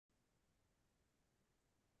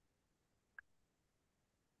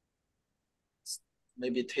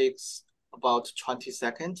maybe takes about 20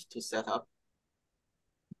 seconds to set up.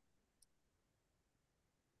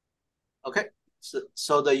 Okay,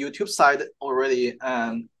 so the YouTube side already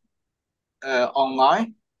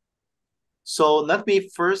online. So let me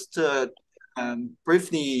first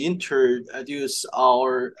briefly introduce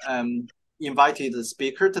our invited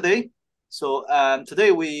speaker today. So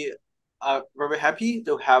today we are very happy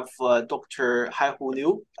to have Dr. Haihu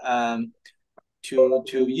Liu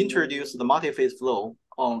to introduce the multiphase flow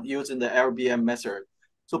on using the LBM method.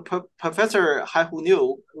 So Professor Haihu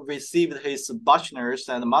Liu received his bachelor's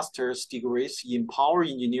and master's degrees in power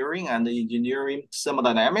engineering and engineering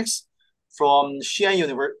thermodynamics from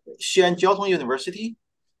Xi'an Jiaotong University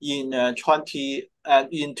in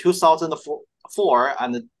 2004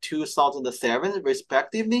 and 2007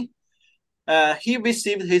 respectively. He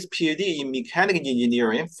received his PhD in mechanical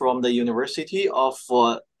engineering from the University of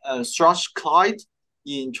Strathclyde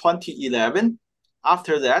in 2011.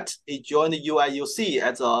 After that, he joined UIUC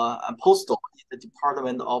as a postdoc in the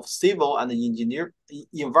Department of Civil and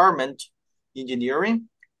Environment Engineering.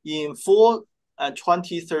 In fall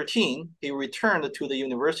 2013, he returned to the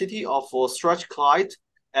University of Strathclyde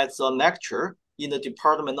as a lecturer in the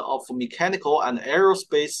Department of Mechanical and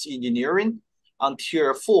Aerospace Engineering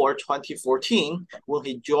until fall 2014, when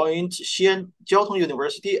he joined Xi'an Jiaotong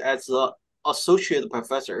University as an associate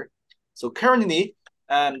professor. So currently,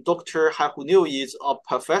 Dr. Haihu Liu is a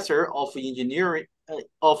professor of engineering,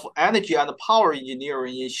 of energy and power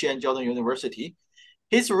engineering in Xi'an Jiaotong University.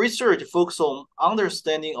 His research focuses on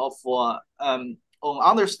understanding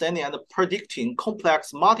and predicting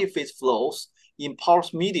complex multiphase flows in power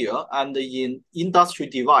media and in industry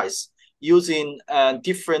device using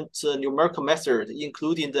different numerical methods,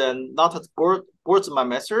 including the Boltzmann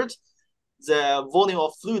method, the volume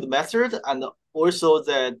of fluid method, and also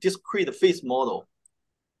the discrete phase model.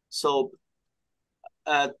 So,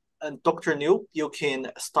 and Dr. Liu, you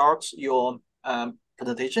can start your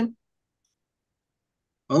presentation.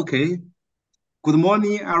 Okay. Good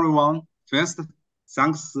morning, everyone. First,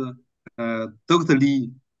 thanks, Dr.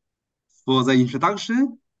 Li, for the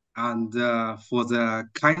introduction and for the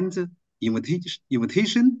kind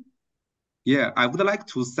invitation. Yeah, I would like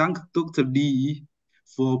to thank Dr. Li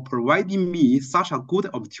for providing me such a good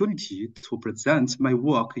opportunity to present my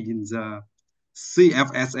work in the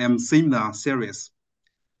CFSM seminar series.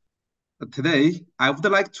 Today, I would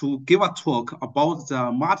like to give a talk about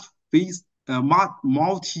the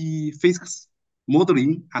multiphysics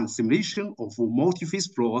modeling and simulation of multiphase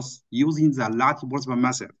flows using the Boltzmann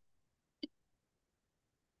method.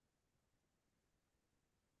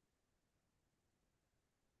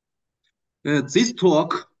 This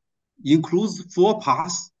talk includes 4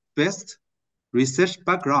 parts. First, research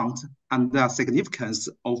background and the significance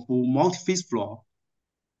of multiphase flow.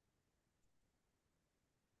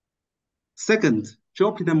 Second,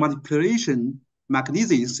 geometry manipulation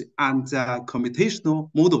mechanisms and computational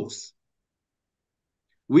models,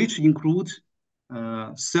 which include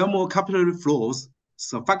thermocapillary flows,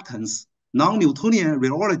 surfactants, non-Newtonian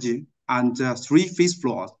rheology, and 3-phase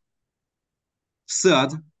flows.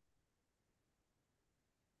 Third,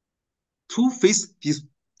 2-phase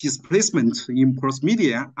displacement in porous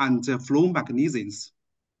media and flow mechanisms.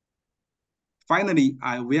 Finally,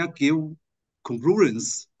 I will give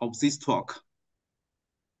conclusions of this talk.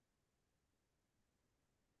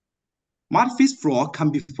 Multiphase flow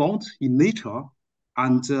can be found in nature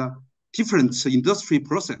and different industry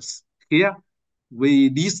processes. Here, we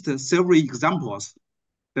list several examples.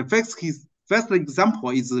 The first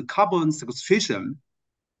example is carbon sequestration.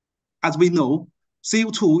 As we know,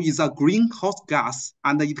 CO2 is a greenhouse gas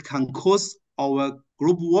and it can cause our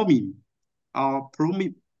global warming. A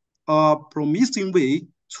promising way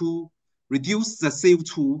to reduce the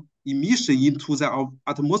CO2 emission into the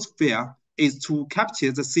atmosphere is to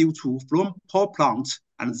capture the CO2 from power plant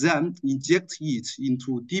and then inject it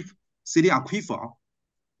into deep saline aquifer.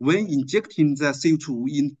 When injecting the CO2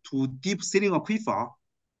 into deep saline aquifer,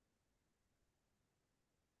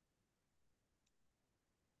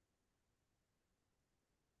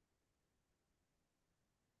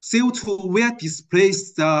 CO2 will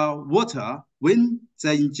displace the water. When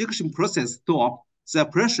the injection process stops, the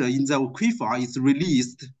pressure in the aquifer is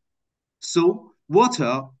released. So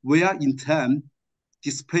water will in turn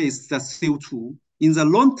displace the CO2. In the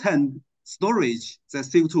long-term storage, the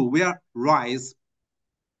CO2 will rise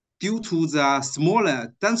due to the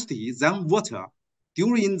smaller density than water.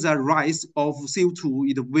 During the rise of CO2,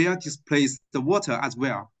 it will displace the water as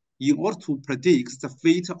well. In order to predict the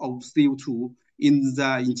fate of CO2 in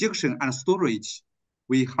the injection and storage,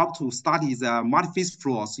 we have to study the multiphase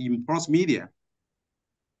flows in porous media.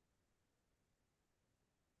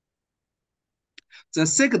 The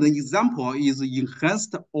second example is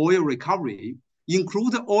enhanced oil recovery.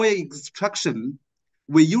 Include oil extraction.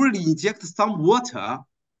 We usually inject some water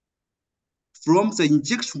from the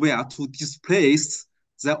injection well to displace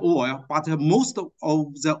the oil, but most of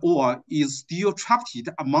the oil is still trapped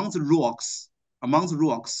among the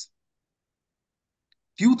rocks.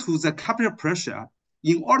 Due to the capillary pressure,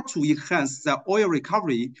 in order to enhance the oil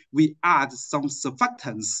recovery, we add some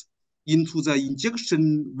surfactants into the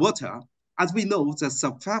injection water. As we know, the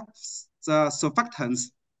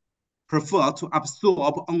surfactants prefer to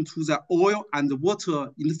absorb onto the oil and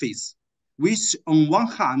water interface, which on one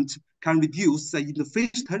hand can reduce the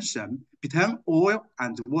interface tension between oil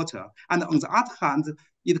and water, and on the other hand,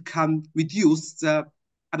 it can reduce the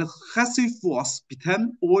adhesive force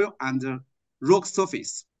between oil and rock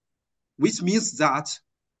surface, which means that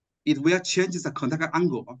it will change the contact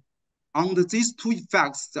angle. Under these two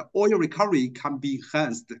effects, the oil recovery can be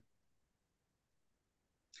enhanced.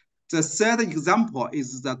 The third example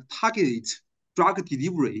is the targeted drug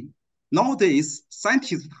delivery. Nowadays,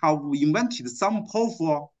 scientists have invented some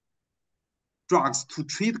powerful drugs to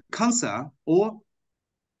treat cancer or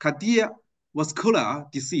cardiovascular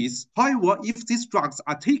disease. However, if these drugs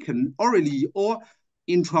are taken orally or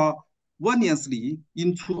intravenously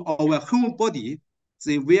into our human body,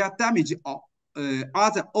 they will damage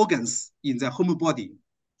other organs in the human body.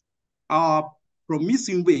 A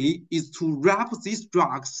promising way is to wrap these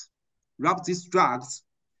drugs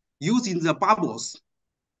using the bubbles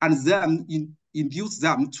and then induce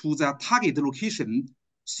them to the target location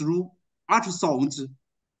through ultrasound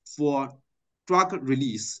for drug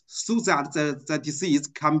release so that the disease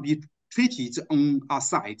can be treated on a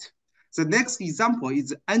site. The next example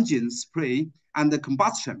is engine spray and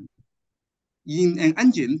combustion. In an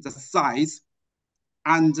engine, the size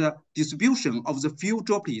and distribution of the fuel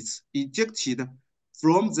droplets ejected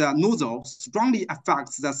from the nozzle strongly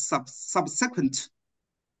affects the subsequent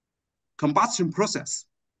combustion process,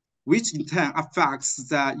 which in turn affects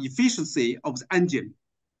the efficiency of the engine.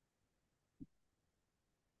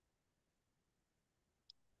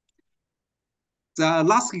 The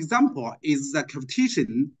last example is the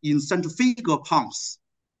cavitation in centrifugal pumps.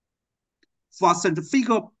 For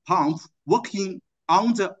centrifugal pump working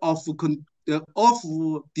under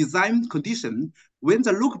off-design condition, when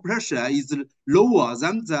the local pressure is lower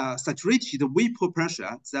than the saturated vapor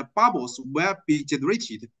pressure, the bubbles will be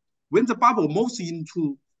generated. When the bubble moves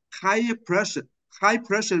into high pressure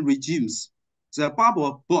regimes, the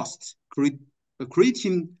bubble bursts,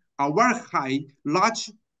 creating a very high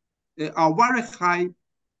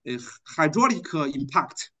hydraulic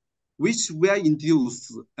impact, which will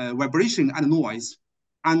induce vibration and noise,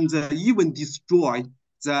 and even destroy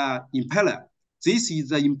the impeller. This is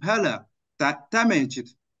the impeller that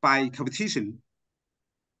damaged by cavitation.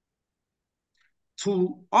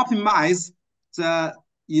 To optimize the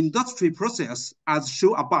industry process, as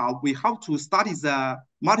shown above, we have to study the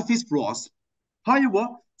multiphase flows. However,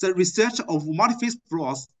 the research of multiphase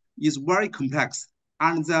flows is very complex,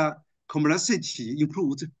 and the complexity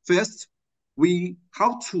includes, first, we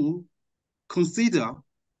have to consider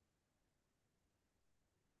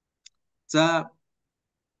the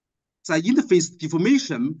interface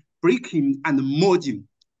deformation, breaking, and merging.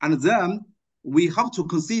 And then we have to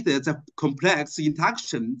consider the complex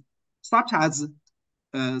interaction, such as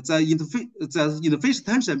the interface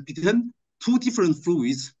tension between two different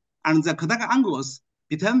fluids and the contact angles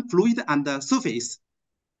between fluid and the surface.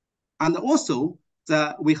 And also,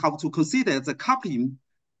 we have to consider the coupling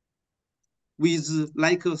with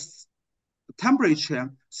like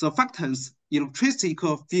temperature, surfactants, electric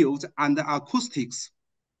field, and acoustics.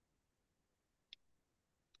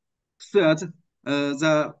 Third,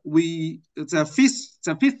 the phase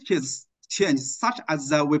change, such as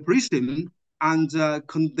the evaporation and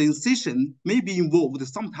condensation, may be involved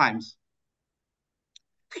sometimes.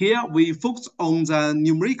 Here, we focus on the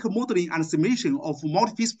numerical modeling and simulation of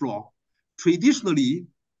multiphase flow. Traditionally,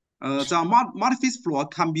 the multiphase flow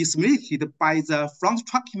can be simulated by the front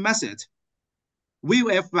tracking method,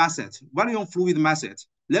 VF method, volume fluid method,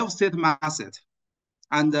 level set method,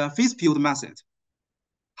 and phase field method.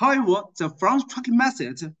 However, the front tracking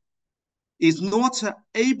method is not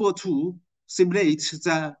able to simulate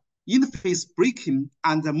the interface breaking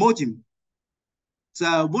and merging.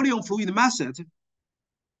 The volume fluid method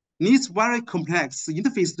needs very complex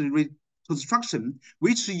interface reconstruction,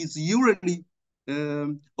 which is usually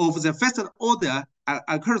of the first order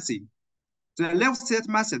accuracy. The level set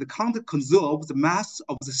method can't conserve the mass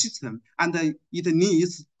of the system, and it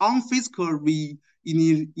needs unphysical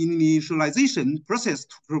initialization process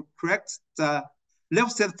to correct the level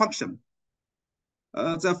set function.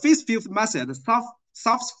 The phase field method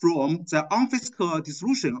suffers from the unphysical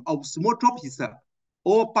dissolution of small droplets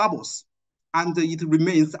or bubbles, and it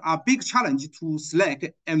remains a big challenge to select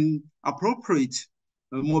an appropriate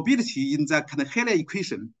mobility in the Canahela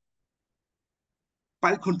equation.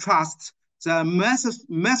 By contrast, the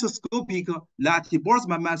mesoscopic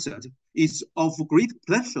Latti-Boltzmann method is of great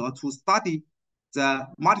pleasure to study the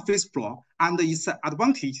multiphase flow, and its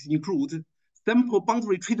advantages include simple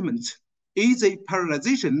boundary treatment, easy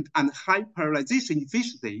parallelization, and high parallelization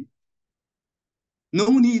efficiency. No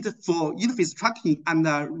need for interface tracking and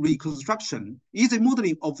reconstruction, easy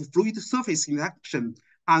modeling of fluid surface interaction,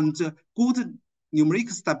 and good numeric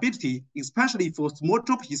stability, especially for small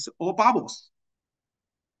droplets or bubbles.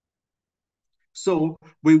 So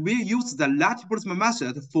we will use the Latti-Boltzmann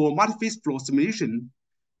method for multiphase flow simulation.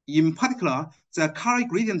 In particular, the color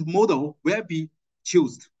gradient model will be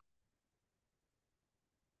chosen.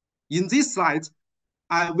 In this slide,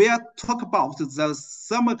 I will talk about the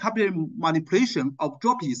thermocouple manipulation of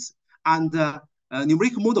droplets and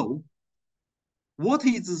numeric model. What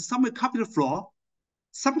is thermocouple flow?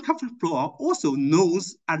 Thermocouple flow, also known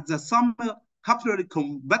as the thermocouple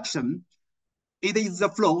convection, it is the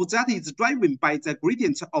flow that is driven by the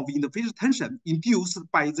gradient of interface tension induced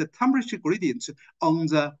by the temperature gradient on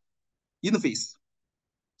the interface.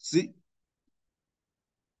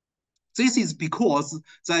 This is because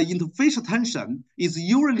the interface tension is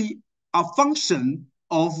usually a function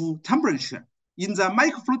of temperature. In the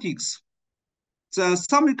microfluidics, the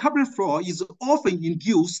thermocouple flow is often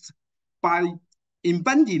induced by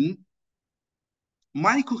embedding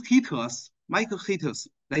microheaters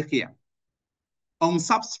like here, on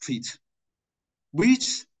substrate,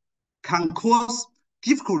 which can cause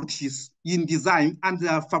difficulties in design and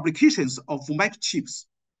fabrications of microchips.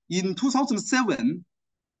 In 2007,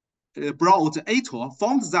 Broad et al.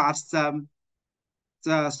 Found that the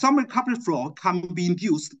thermocouple flow can be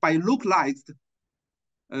induced by localized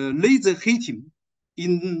laser heating.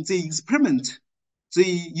 In the experiment,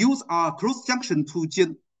 they use a closed junction to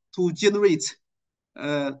generate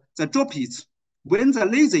the droplets. When the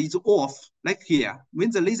laser is off, like here, when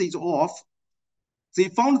the laser is off, they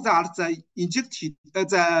found that the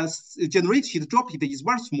generated droplet is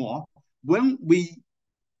very small. When we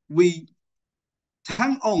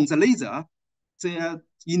turn on the laser, the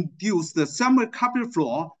induced thermocouple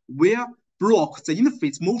flow will block the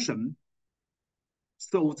interface motion.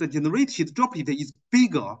 So the generated droplet is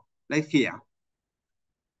bigger, like here.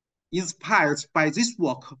 Inspired by this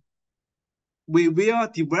work, we will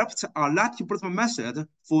develop a Latti-Boltzmann method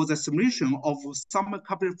for the simulation of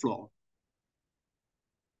thermocouple flow.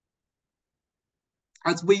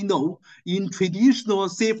 As we know, in traditional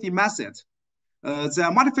safety method, the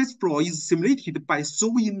multiphase flow is simulated by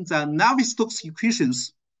solving the Navier-Stokes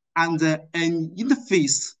equations and an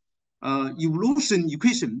interface evolution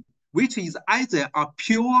equation, which is either a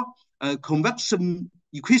pure convection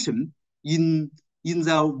equation in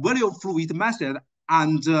the volume fluid method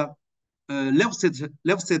and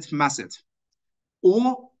Lefset method,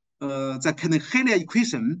 or the Canahela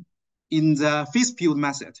equation in the phase field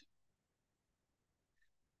method.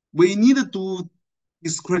 We need to do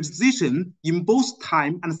discretization in both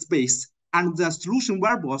time and space, and the solution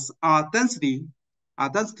variables are density,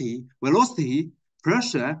 velocity,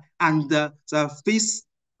 pressure, and the phase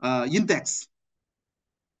index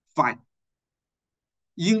phi.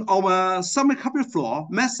 In our thermocouple flow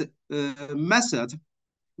method,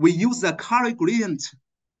 we use the color gradient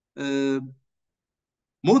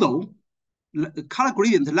model, color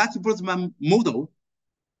gradient Latti-Boltzmann model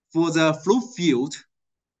for the flow field.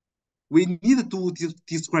 We need to do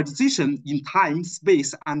discretization in time,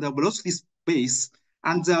 space, and the velocity space,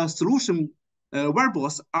 and the solution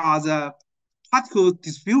variables are the particle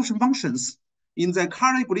distribution functions. In the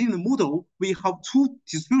color gradient model, we have two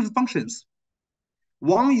distribution functions.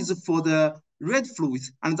 One is for the red fluid,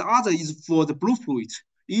 and the other is for the blue fluid.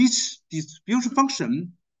 Each distribution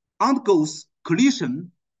function undergoes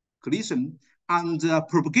collision and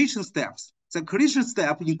propagation steps. The collision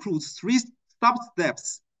step includes three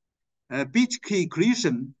sub-steps: BHK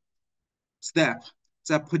collision step,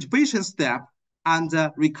 the perturbation step, and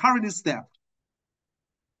the recurring step.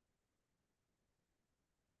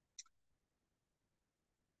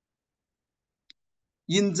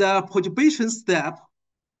 In the perturbation step,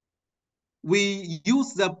 we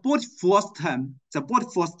use the body force term, the body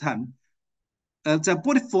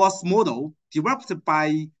force model developed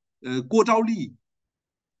by Guo Zhao Li.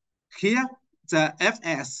 Here, the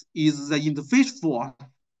Fs is the interface force,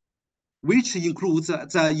 which includes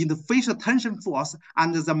the interfacial tension force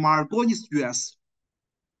and the Marconi stress.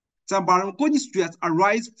 The Marconi stress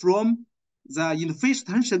arises from the interface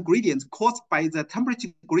tension gradient caused by the temperature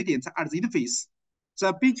gradient at the interface.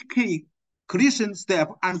 The BHK collision step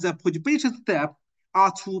and the perturbation step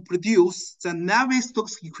are to produce the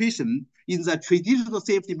Navier-Stokes equation in the traditional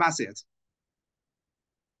safety method,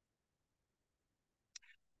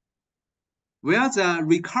 where the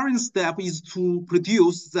recurring step is to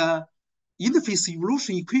produce the interface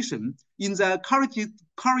evolution equation. In the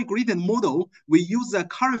current gradient model, we use the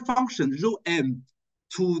current function rho m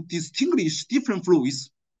to distinguish different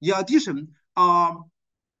fluids. In addition,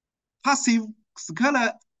 passive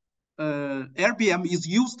scalar LBM is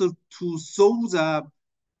used to solve the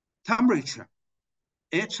temperature.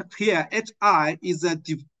 Here, Hi is a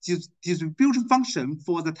distribution function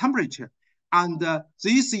for the temperature, and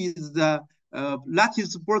this is the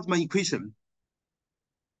lattice-Boltzmann equation,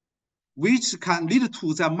 which can lead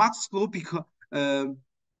to the macroscopic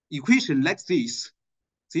equation like this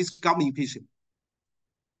governing equation.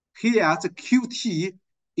 Here, the Qt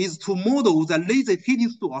is to model the laser heating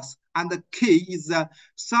source, and the K is the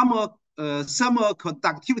thermal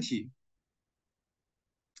conductivity.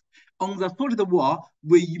 On the solid wall,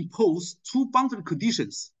 we impose two boundary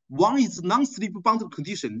conditions. One is non-slip boundary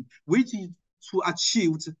condition, which is to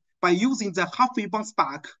achieved by using the halfway bounce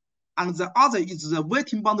back, and the other is the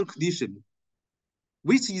wetting boundary condition,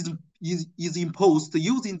 which is imposed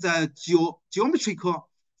using the geometrical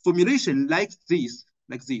formulation like this.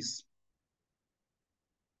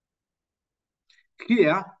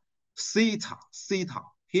 Here, theta.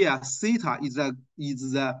 Here, theta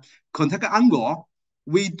is the contact angle.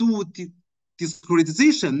 We do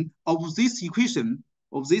discretization of this equation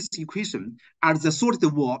at the solid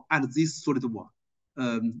wall and this solid wall,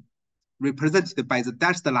 represented by the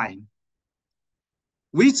dashed line,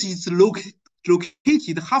 which is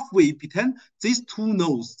located halfway between these two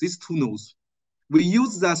nodes. We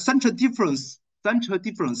use the central difference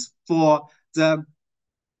for the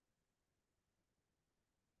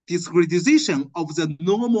discretization of the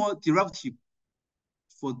normal derivative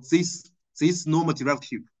for this normal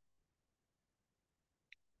derivative.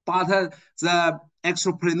 But the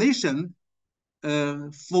explanation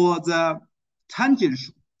for the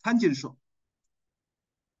tangential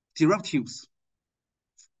derivatives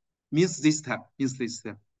means this step.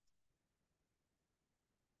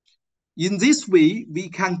 In this way, we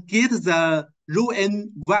can get the rho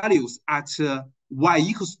n values at y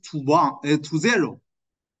equals to 0.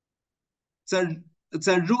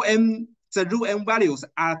 The rho n values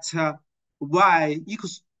at y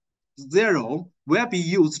equals 0 will be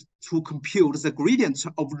used to compute the gradient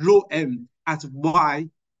of rho m at y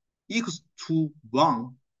equals to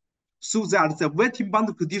 1, so that the wetting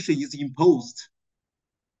boundary condition is imposed.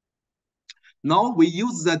 Now we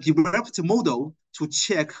use the derivative model to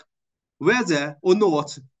check whether or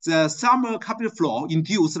not the thermal capillary flow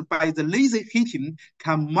induced by the laser heating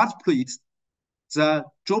can manipulate the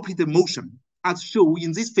droplet motion, as shown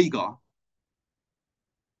in this figure.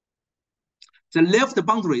 The left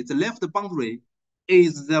boundary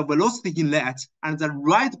is the velocity inlet, and the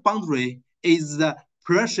right boundary is the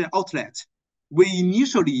pressure outlet. We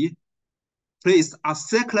initially placed a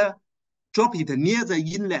circular droplet near the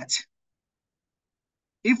inlet.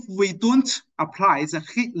 If we don't apply the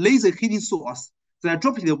laser heating source, the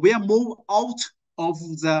droplet will move out of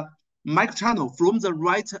the microchannel from the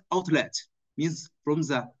right outlet, means from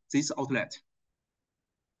this outlet.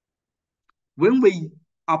 When we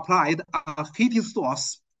applied a heating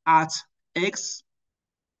source at x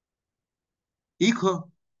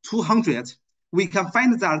equal 200, we can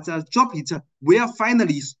find that the droplet will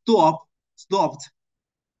finally stopped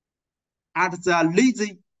at the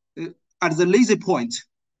laser point.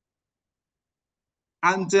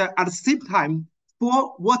 And at the same time,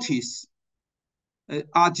 4 vortices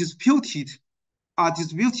are distributed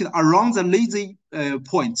around the laser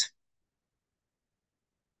point,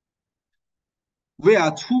 where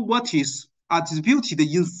 2 vortices are distributed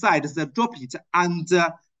inside the droplet and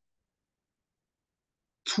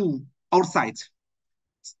 2 outside.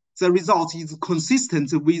 The result is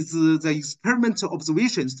consistent with the experimental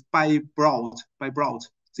observations by Broad.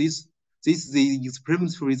 This is the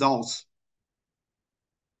experimental results.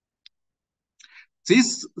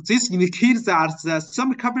 This indicates that the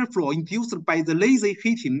thermal capillary flow induced by the laser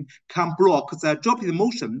heating can block the droplet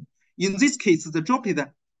motion. In this case, the droplet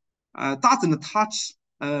doesn't touch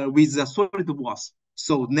with the solid walls.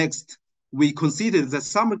 So next, we consider the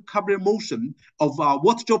thermal capillary motion of a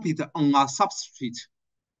water droplet on a substrate.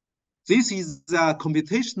 This is the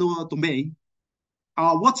computational domain.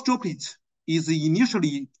 Our water droplet is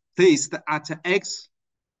initially placed at x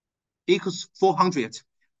equals 400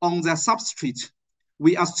 on the substrate.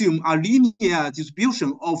 we assume a linear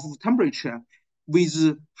distribution of temperature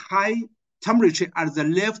with high temperature at the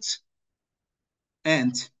left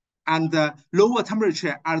end and the lower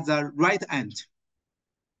temperature at the right end.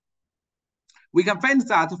 We can find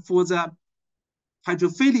that for the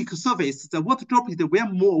hydrophilic surface, the water droplet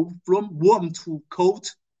will move from warm to cold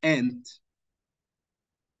end.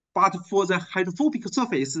 But for the hydrophobic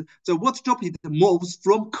surface, the water droplet moves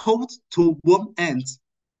from cold to warm end.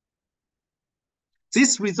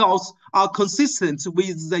 These results are consistent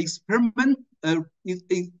with the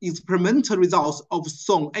experimental results of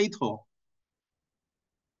Song et al.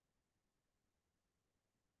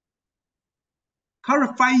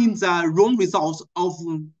 Clarifying the wrong results of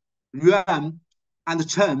Yuan and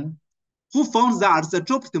Chen, who found that the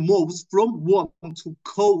droplet moves from warm to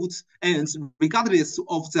cold ends regardless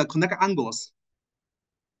of the connect angles.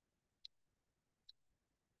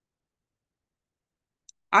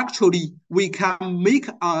 Actually, we can make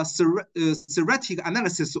a theoretic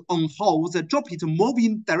analysis on how the droplet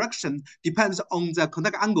moving direction depends on the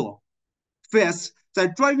connect angle. First, the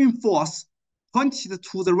driving force pointed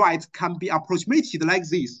to the right can be approximated like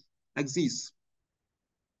this.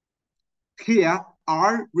 Here,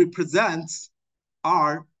 R represents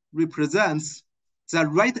the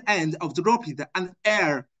right end of the droplet, and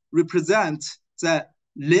L represents the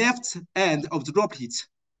left end of the droplet.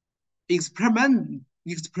 Experiments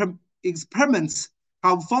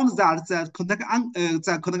have found that the connect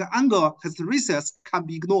angle hysteresis can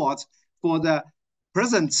be ignored for the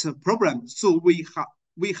present problem. So we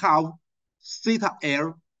have theta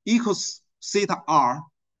L equals theta R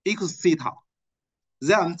equals theta.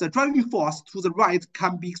 Then the driving force to the right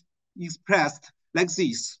can be expressed like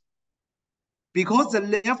this. Because the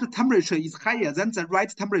left temperature is higher than the right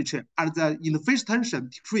temperature and the interface tension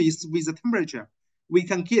decreases with the temperature, we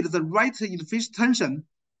can get the right interface tension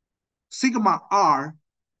sigma R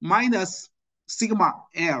minus sigma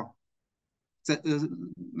L,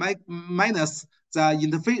 minus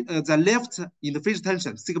the left interface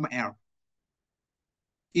tension sigma L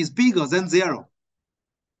is bigger than 0.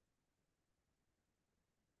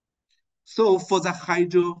 So for the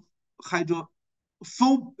hydrophilic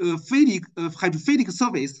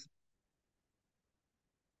surface,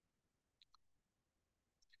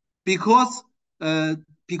 because the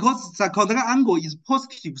contact angle is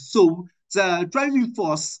positive, so the driving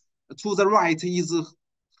force to the right is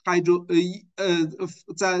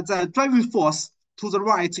the driving force to the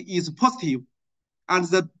right is positive, and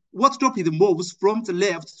the water droplet moves from the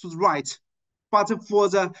left to the right. But for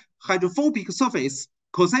the hydrophobic surface,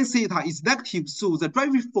 cosine theta is negative, so the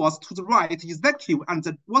driving force to the right is negative, and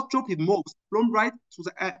the water droplet moves from right to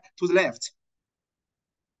the left.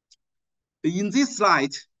 In this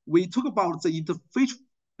slide, we talk about the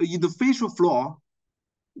interfacial flow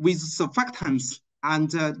with surfactants and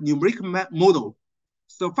numeric model.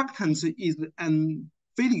 Surfactant is an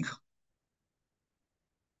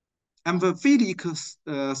amphiphilic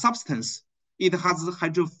substance. It has a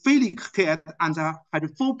hydrophilic head and a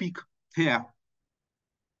hydrophobic tail.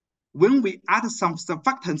 When we add some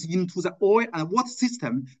surfactants into the oil and water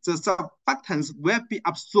system, the surfactants will be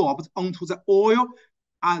absorbed onto the oil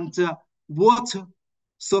and water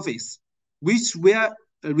surface, which will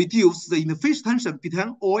reduce the interface tension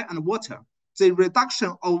between oil and water. The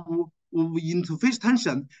reduction of interface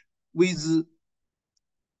tension with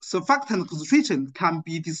surfactant concentration can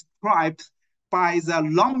be described by the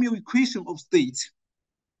long-mu equation of state.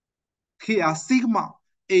 Here, sigma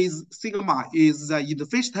is the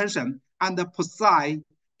interface tension, and the psi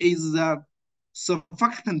is the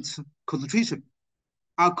surfactant concentration.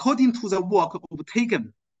 According to the work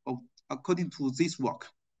according to this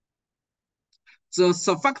work, the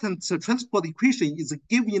surfactant transport equation is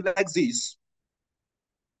given like this.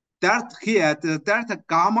 That here, the delta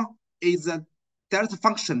gamma is a delta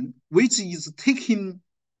function, which is taken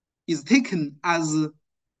as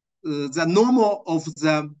the normal of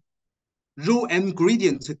the rho m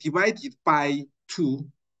gradient divided by 2.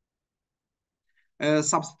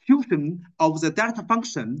 Substitution of the delta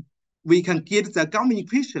function, we can get the gamma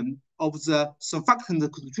equation of the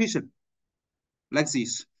surfactant concentration like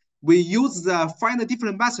this. We use the finite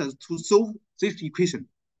difference method to solve this equation,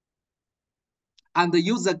 and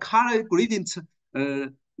use the color gradient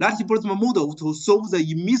Lattice-Boltzmann model to solve the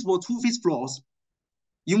immiscible two-phase flows,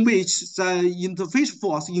 in which the interface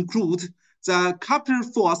force include the capital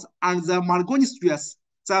force and the Marconi stress.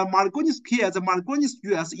 The Marconi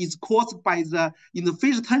stress is caused by the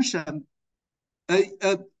interface tension,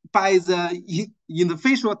 by the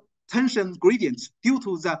interfacial tension gradient due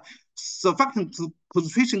to the surfactant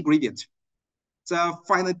concentration gradient. The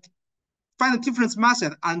finite difference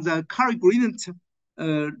method and the color gradient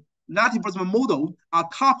Multiphysics model are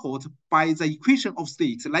coupled by the equation of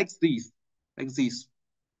state like this.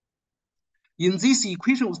 In this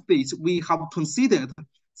equation of state, we have considered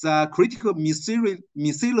the critical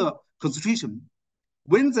micellar concentration.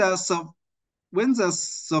 When the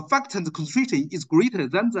surfactant concentration is greater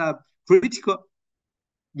than the critical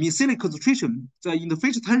micellar concentration, the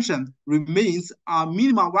interface tension remains a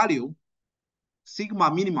minimum value, sigma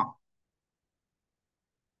minima.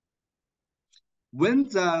 When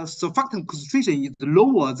the surfactant concentration is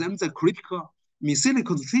lower than the critical micellar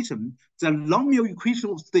concentration, the Longmuir equation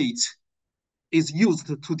of state is used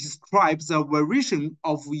to describe the variation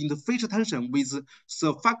of interface tension with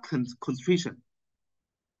surfactant concentration.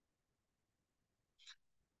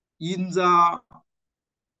 In the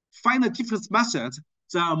finite difference method,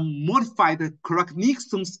 the modified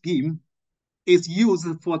Clark-Nixon scheme is used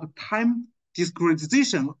for the time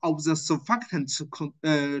discretization of the surfactant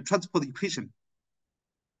transport equation.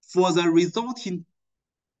 For the resulting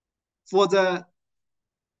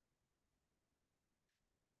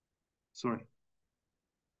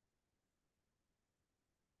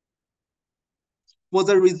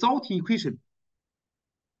equation,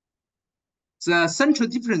 the central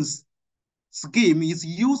difference scheme is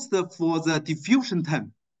used for the diffusion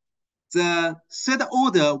term. The third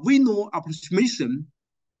order Wino approximation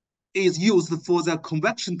is used for the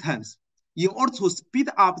convection terms. In order to speed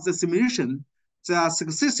up the simulation, the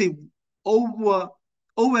successive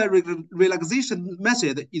over-relaxation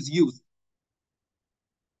method is used.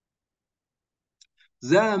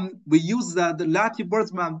 Then we use the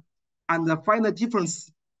Lattice-Boltzmann and the finite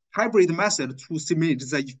difference hybrid method to simulate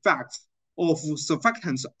the effects of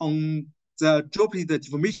surfactants on the droplet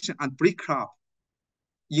deformation and breakup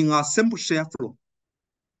in a simple shear flow.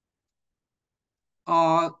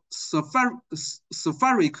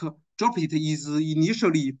 Spheric droplet is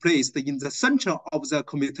initially placed in the center of the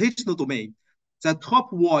computational domain. The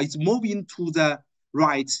top wall is moving to the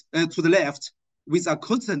left with a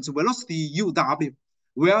constant velocity uw,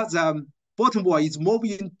 where the bottom wall is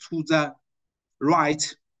moving to the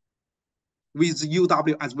right with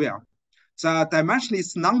uw as well. The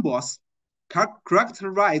dimensionless numbers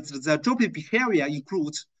characterize the droplet behavior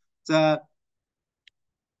include the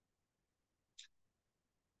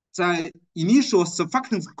initial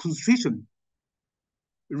surfactant concentration,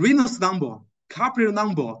 Reynolds number, Capillary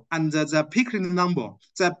number, and the Pickering number.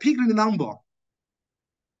 The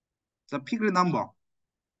Pickering number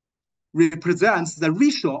represents the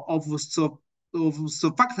ratio of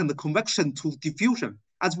surfactant convection to diffusion.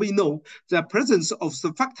 As we know, the presence of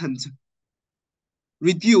surfactant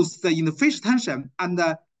reduces the interface tension and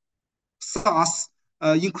thus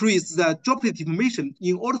increase the droplet deformation.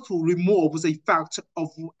 In order to remove the effect of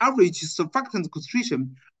average surfactant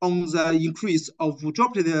concentration on the increase of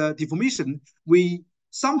droplet deformation, we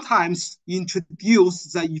sometimes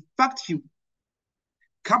introduce the effective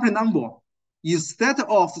Capillary number instead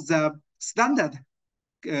of the standard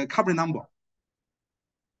Capillary number.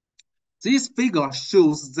 This figure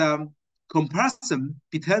shows the comparison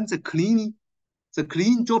between the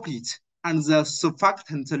clean droplet and the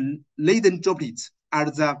surfactant-laden droplet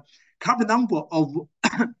at the Capillary number of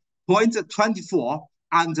 0.24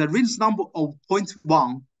 and the Reynolds number of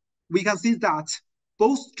 0.1. We can see that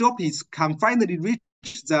both droplets can finally reach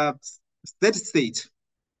the steady state.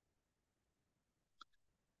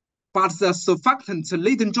 But the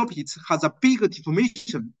surfactant-laden droplet has a big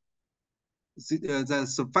deformation. The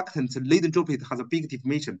surfactant-laden droplet has a big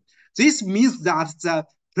deformation. This means that the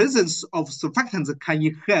presence of surfactants can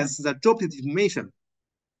enhance the droplet deformation.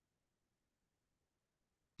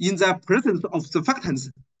 In the presence of surfactants,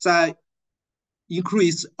 the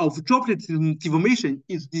increase of droplet deformation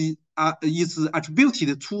is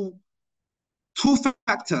attributed to two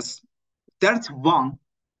factors. Delta 1,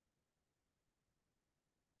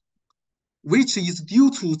 which is due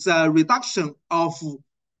to the reduction of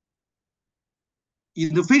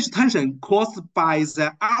interface tension caused by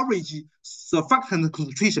the average surfactant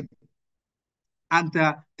concentration, and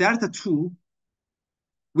delta 2,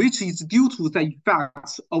 which is due to the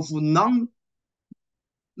effects of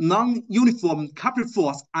non-uniform capillary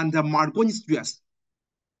force and Marconi stress.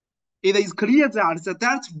 It is clear that the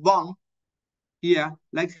delta 1 here,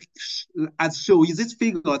 as shown in this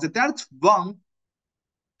figure, the delta 1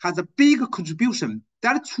 has a big contribution.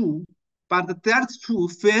 Delta 2, but the delta 2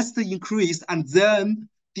 first increase and then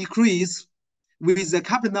decrease with the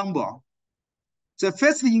Capillary number. The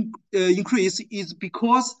first increase is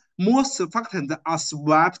because more surfactants are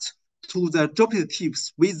swapped to the droplet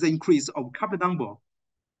tips with the increase of Capillary number.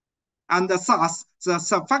 And thus, the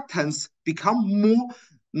surfactants become more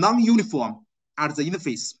non-uniform at the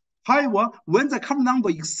interface. However, when the coupling number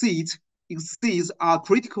exceeds a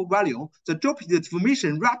critical value, the droplet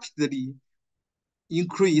deformation rapidly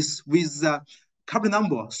increase with the coupling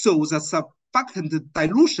number, so the surfactant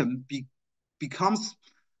dilution becomes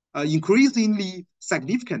increasingly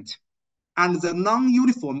significant, and the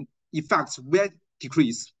non-uniform effects will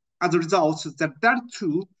decrease. As a result, the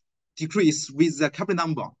delta-2 decrease with the coupling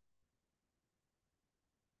number.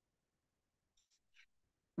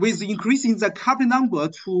 With increasing the coupling number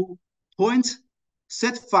to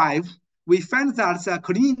 0.35, we find that the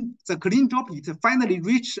clean droplet finally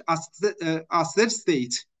reached a steady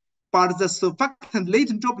state, but the surfactant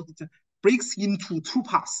latent droplet breaks into two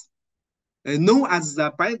paths, known as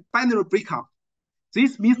the binary breakup.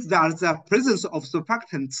 This means that the presence of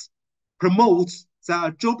surfactants promotes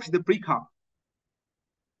the droplet breakup.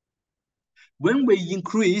 When we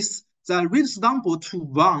increase the reduced number to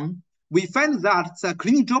 1, we find that the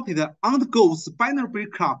clean droplet undergoes binary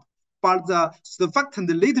breakup, but the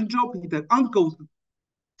surfactant latent droplet undergoes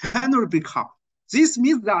ternary breakup. This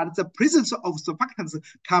means that the presence of surfactants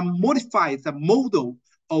can modify the model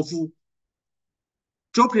of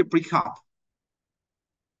droplet breakup.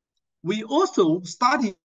 We also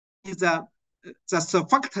studied the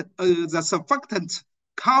surfactant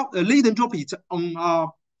latent droplet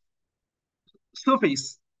on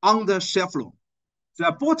surface on the shelf floor.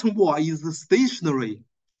 The bottom wall is stationary,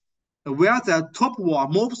 where the top wall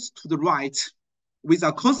moves to the right with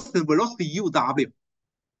a constant velocity uw.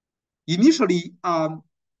 Initially,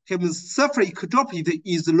 hemispheric droplet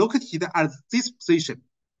is located at this position.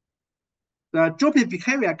 The droplet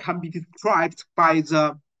behavior can be described by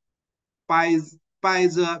the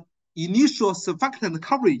initial surfactant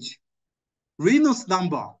coverage, Reynolds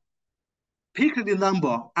number, Pickering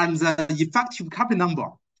number, and the effective coupling number.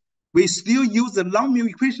 We still use the Langmuir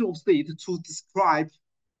equation of state to describe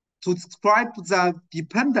the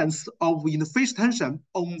dependence of interface tension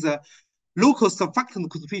on the local surfactant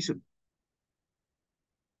concentration.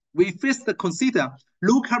 We first consider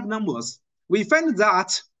low coupling numbers. We find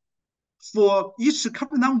that for each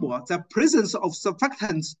coupling number, the presence of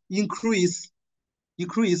surfactants increase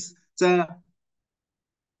the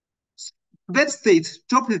steady-state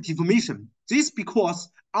droplet deformation. This is because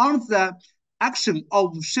on the action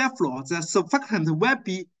of shelf floor, the surfactant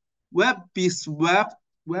will be swept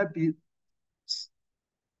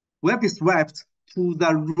to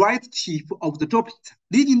the right tip of the droplet,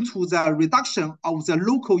 leading to the reduction of the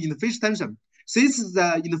local interface tension. Since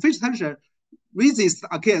the interface tension resists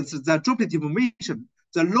against the droplet deformation,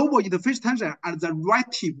 the lower interface tension at the right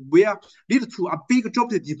tip will lead to a big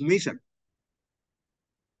droplet deformation.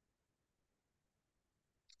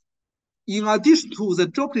 In addition to the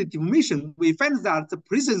droplet deformation, we find that the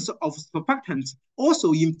presence of surfactants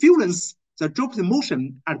also influences the droplet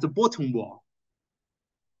motion at the bottom wall.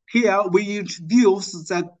 Here we introduce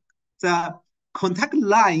the contact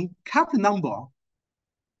line coupling number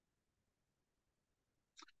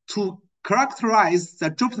to characterize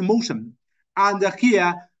the droplet motion. And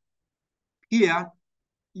here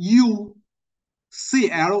UCL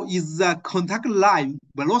is the contact line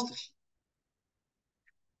velocity.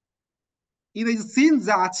 It is seen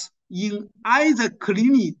that in either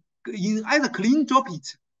clean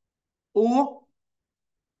droplet or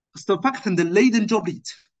surfactant laden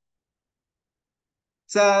droplet,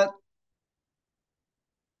 the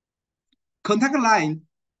contact line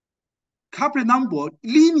coupling number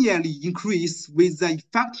linearly increase with the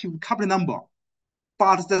effective coupling number,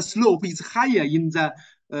 but the slope is higher in the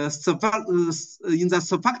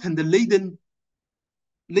surfactant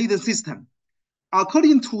laden system.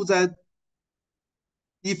 According to the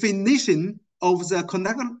definition of the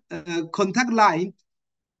contact line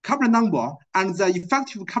coupling number and the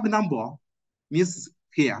effective coupling number, means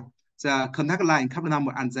here the contact line coupling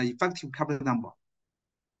number and the effective coupling number.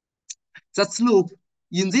 The slope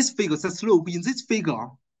in this figure,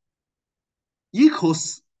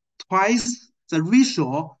 equals twice the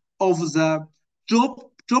ratio of the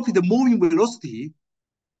droplet moving velocity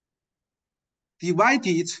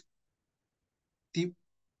divided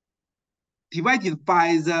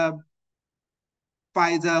by the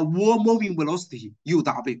wall moving velocity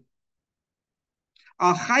uw.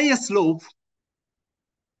 A higher slope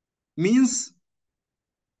means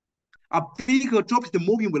a bigger droplet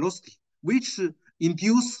moving velocity, which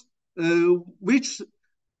indicates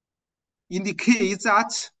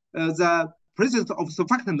that the presence of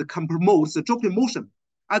surfactant can promote the droplet motion.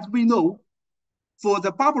 As we know, for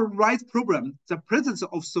the bubble rise problem, the presence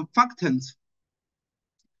of surfactant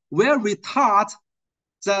will retard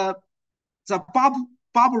the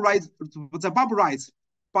bubble rise.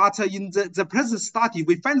 But in the present study,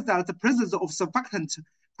 we find that the presence of surfactant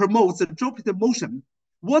promotes the droplet motion.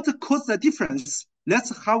 What caused the difference? Let's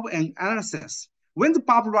have an analysis. When the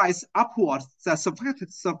bubble rises upward, the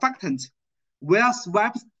surfactant will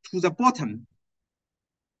swipe to the bottom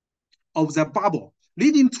of the bubble,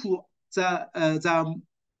 leading to the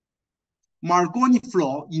Marconi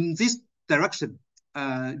flow in this direction,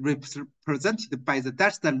 represented by the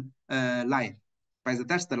dashed line.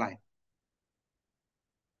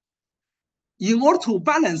 In order to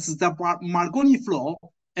balance the Marconi flow,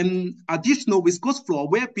 an additional viscous flow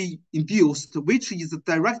will be induced, which is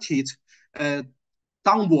directed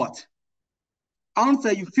downward. On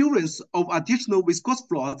the influence of additional viscous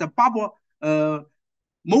flow, the bubble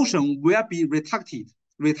motion will be retarded.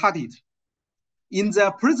 In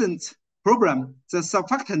the present problem, the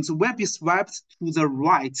surfactant will be swiped to the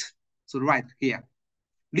right here,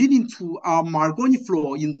 leading to a Marconi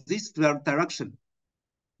flow in this direction.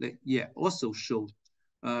 Yeah, also shown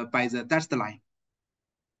by the dashed line.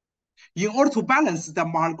 In order to balance the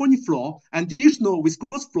Marconi flow, an additional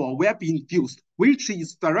viscous flow will be induced, which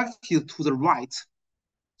is directed to the right.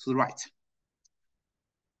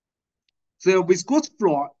 The viscous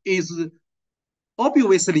flow is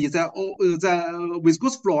obviously the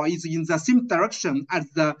viscous flow is in the same direction as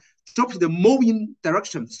the droplet moving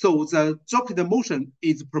direction, so the droplet motion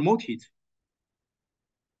is promoted.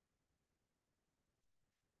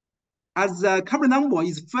 As the carbon number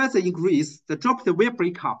is further increased, the droplet will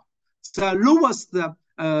break up. The lowest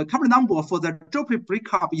carbon number for the droplet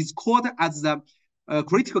breakup is called as the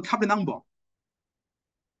critical carbon number.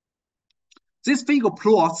 This figure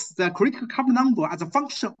plots the critical carbon number as a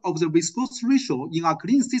function of the viscous ratio in a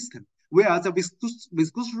clean system, where the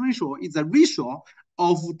viscous ratio is the ratio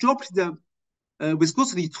of droplet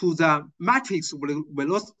viscosity to the matrix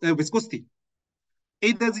viscosity.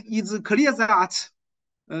 It is clear that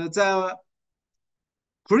the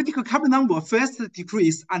critical carbon number first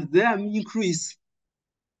decrease and then increase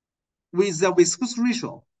with the viscous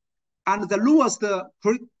ratio. And the lowest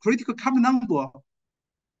critical carbon number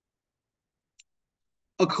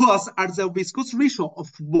occurs at the viscous ratio of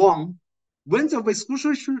 1. When the viscous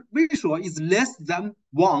ratio is less than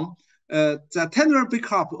 1, the ternary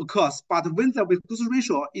breakup occurs, but when the viscous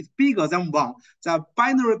ratio is bigger than 1, the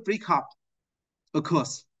binary breakup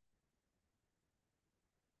occurs.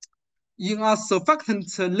 In a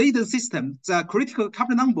surfactant-laden system, the critical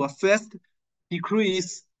carbon number first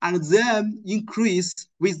decrease and then increase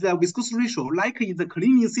with the viscous ratio, like in the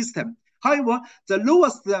cleaning system. However, the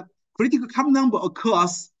lowest critical carbon number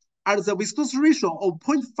occurs at the viscous ratio of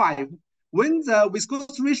 0.5. When the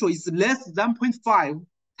viscous ratio is less than 0.5,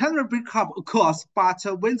 ternary breakup occurs, but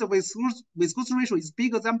when the viscous ratio is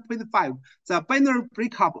bigger than 0.5, the binary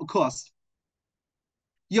breakup occurs.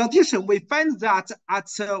 In addition, we find that at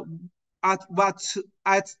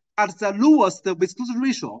the lowest viscous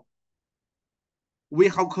ratio we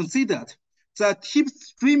have considered, the tip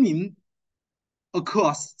streaming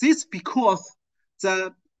occurs. This because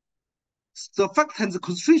the surfactant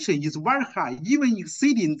concentration is very high, even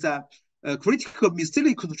exceeding the critical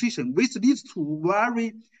mycelial concentration, which leads to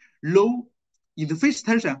very low interface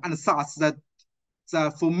tension and thus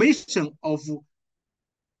the formation of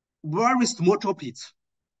very small droplets.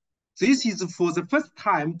 This is for the first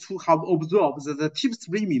time to have observed the tip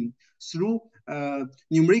streaming through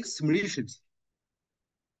numeric simulations.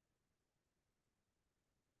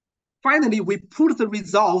 Finally, we put the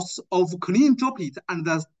results of clean droplet and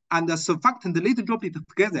the surfactant-laden droplet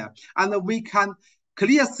together, and we can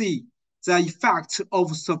clearly see the effect of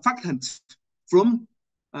surfactant from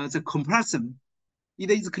the comparison. It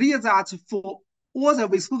is clear that for all the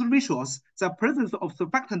viscous ratios, the presence of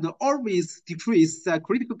surfactant always decreases the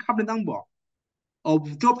critical carbon number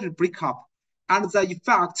of droplet breakup, and the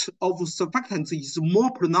effect of surfactant is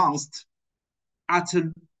more pronounced at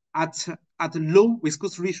low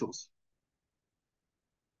viscous ratios.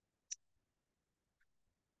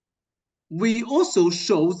 We also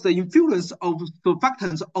show the influence of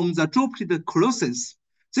surfactants on the droplet coalescence.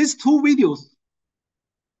 These two videos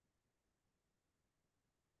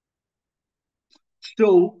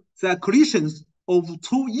show the collisions of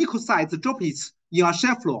two equal-sized droplets in a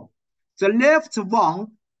shell floor. The left one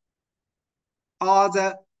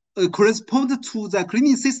are correspond to the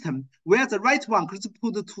cleaning system, where the right one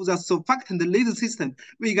corresponds to the surfactant-laden system.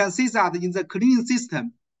 We can see that in the cleaning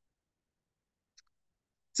system,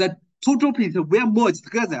 the two droplets will merge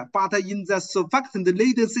together, but in the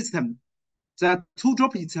surfactant-laden system, the two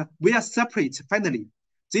droplets will separate finally.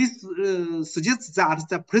 This suggests that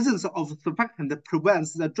the presence of surfactant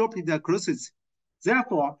prevents the droplet coalescence.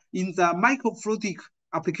 Therefore, in the microfluidic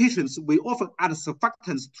applications, we often add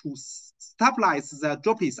surfactants to stabilize the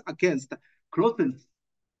droplets against coalescence.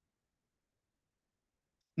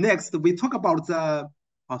 Next, we talk about the,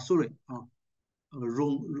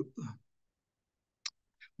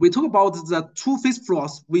 we talk about the two-phase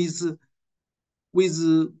flows with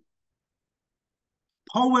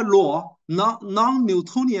power law,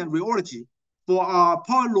 non-Newtonian rheology. For a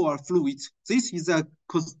power law fluid, this is a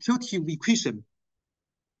constitutive equation.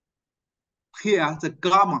 Here, the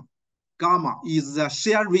gamma is the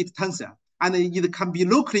shear rate tensor, and it can be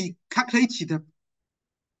locally calculated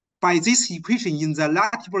by this equation in the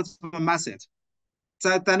Latimer method.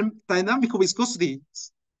 The dynamic viscosity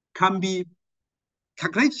can be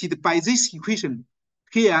calculated by this equation.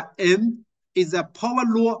 Here, m is the power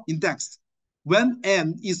law index. When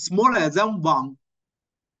m is smaller than 1,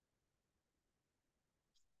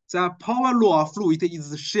 the power law fluid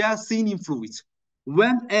is the shear thinning fluid.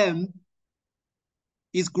 When m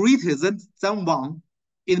is greater than 1,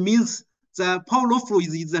 it means the power law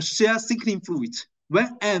fluid is the shear thickening fluid.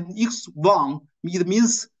 When m equals 1, it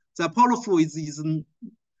means the power law fluid is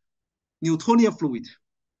Newtonian fluid.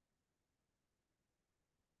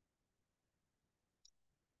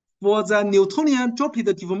 For the Newtonian droplet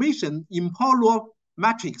deformation in power law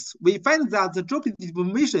matrix, we find that the droplet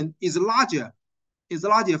deformation is larger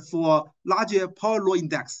for larger power law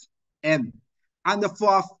index, n. And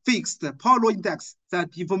for a fixed power law index, the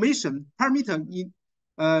deformation parameter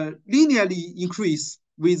linearly increase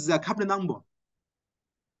with the coupling number.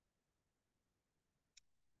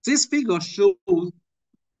 This figure shows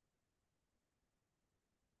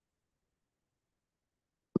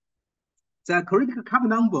the critical coupling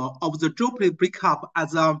number of the droplet breakup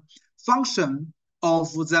as a function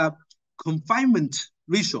of the confinement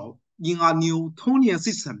ratio in a Newtonian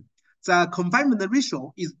system. The confinement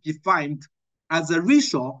ratio is defined as the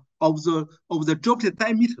ratio of the droplet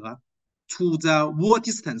diameter to the wall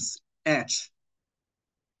distance h.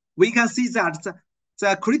 We can see that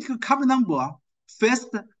the critical coupling number first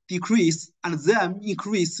decrease and then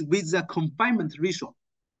increase with the confinement ratio.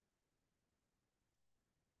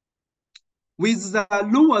 With the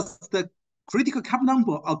lowest critical coupling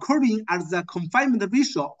number occurring at the confinement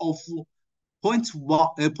ratio of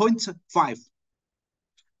 0.5.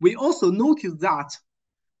 We also notice that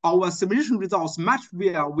our simulation results match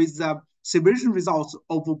well with the simulation results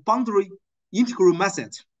of boundary integral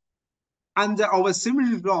method. And our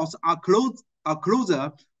simulation results are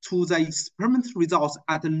closer to the experimental results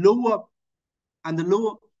at lower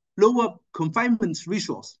confinement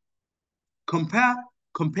ratios compared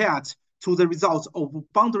to the results of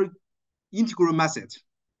boundary integral method.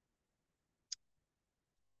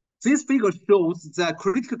 This figure shows the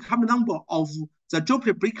critical coupling number of the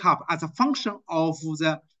droplet breakup as a function of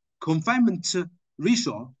the confinement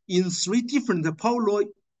ratio in 3 different power law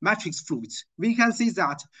matrix fluids. We can see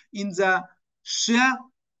that in the shear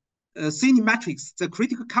thinning matrix, the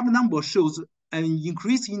critical coupling number shows an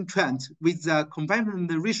increasing trend with the confinement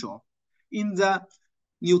ratio. In the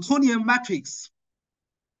Newtonian matrix,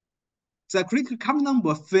 the critical coupling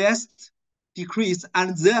number first decrease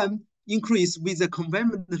and then increase with the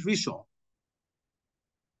confinement ratio.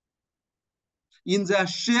 In the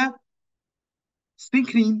shear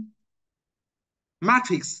thickening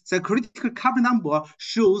matrix, the critical coupling number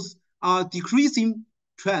shows a decreasing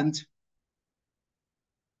trend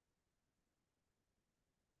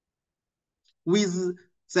with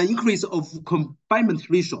the increase of confinement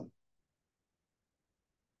ratio.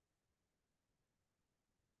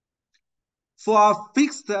 For a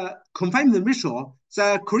fixed confinement ratio,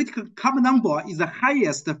 the critical coupling number is the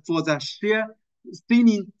highest for the shear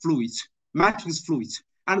thinning fluid, matrix fluid,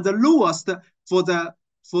 and the lowest for the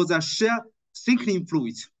shear thickening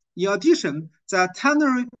fluid. In addition, the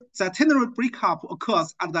ternary breakup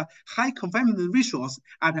occurs at the high confinement ratios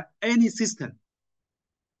at any system.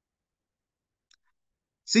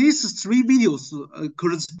 These 3 videos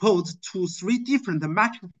correspond to 3 different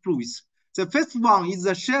matrix fluids. The first one is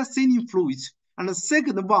the shear thinning fluid, and the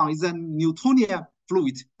second one is the Newtonian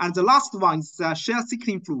fluid, and the last one is the shear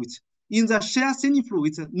thickening fluid. In the shear thinning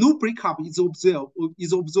fluid, no breakup is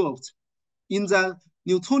observed. In the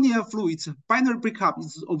Newtonian fluid, binary breakup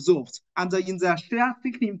is observed, and in the shear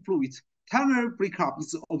thickening fluid, ternary breakup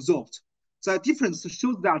is observed. The difference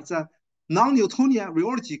shows that the non-Newtonian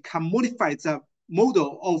rheology can modify the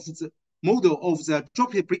model of the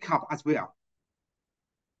droplet breakup as well.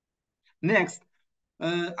 Next,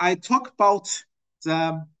 I talk about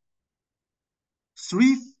the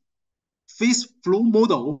 3-phase flow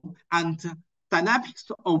model and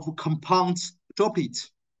dynamics of compound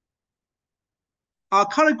droplet. A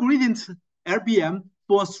color gradient LBM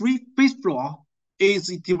for 3-phase flow is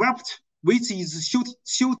developed, which is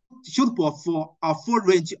suitable for a full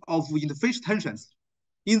range of interface tensions.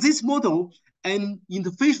 In this model, an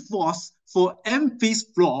interface force for M-phase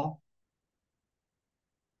flow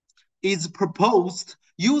is proposed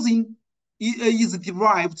is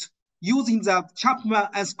derived using the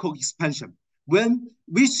Chapman-Enskog expansion,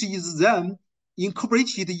 which is then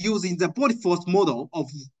incorporated using the body force model of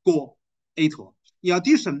Gore et al. In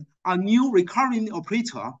addition, a new recurring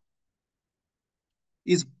operator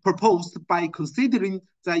is proposed by considering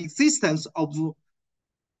the existence of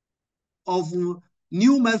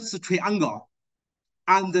Newman's triangle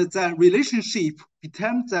and the relationship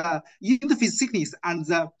between the interface thickness and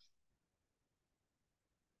the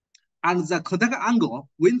contact angle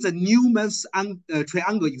when the Newman's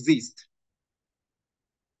triangle exists.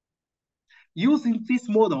 Using this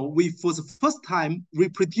model, we for the first time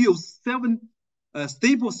reproduce 7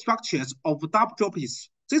 stable structures of double droplets.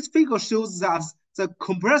 This figure shows that the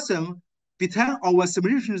comparison between our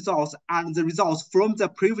simulation results and the results from the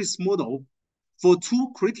previous model for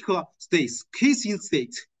 2 critical states, casing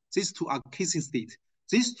state. These 2 are casing state.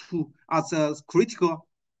 These 2 are the critical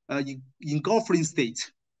engulfing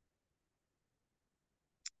state.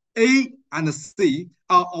 A and C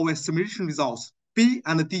are our simulation results. B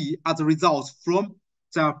and D are the results from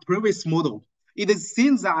the previous model. It is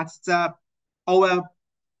seen that our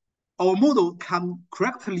model can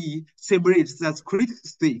correctly simulate the critical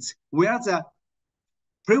states, where the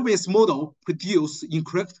previous model produced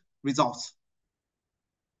incorrect results.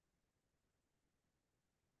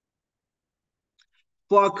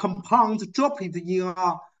 For a compound droplet in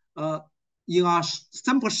a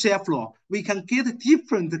sample shear flow, we can get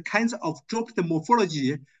different kinds of droplet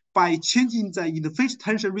morphology by changing the interface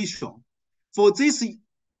tension ratio. For the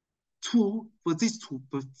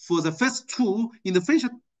first 2 interface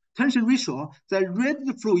tension ratio, the red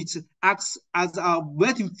fluid acts as a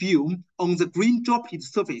wetting film on the green droplet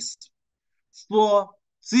surface. For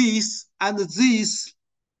these and these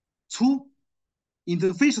 2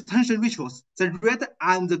 interface tension ratios, the red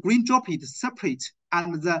and the green droplet separate,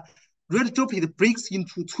 and the red droplet breaks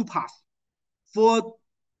into 2 parts. For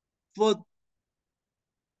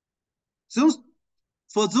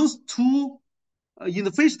those 2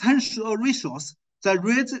 interface tension ratios, the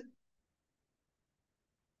red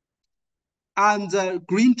and the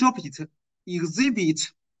green droplet exhibit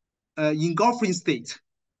engulfing state.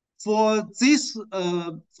 For this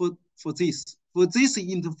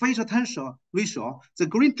interface tension ratio, the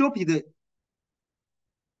green droplet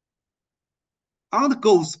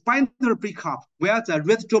undergoes binary breakup, where the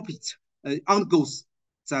red droplet undergoes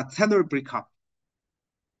the ternary breakup.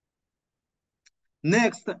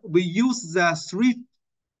 Next, we use the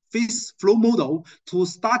 3-phase flow model to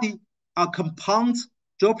study a compound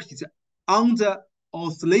droplet on the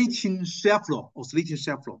oscillating shear flow.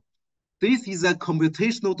 This is a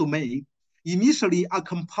computational domain. Initially, a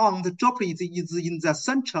compound droplet is in the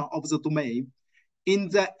center of the domain. In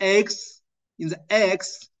the X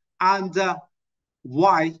and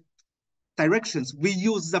Y directions, we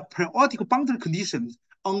use the periodic boundary conditions.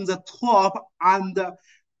 On the top and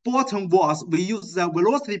bottom walls, we use the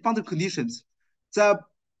velocity boundary conditions. The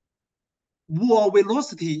wall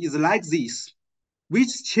velocity is like this,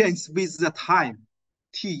 which changes with the time.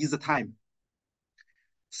 T is the time.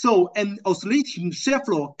 So an oscillating shear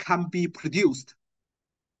flow can be produced.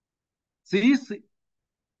 This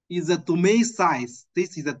is the domain size.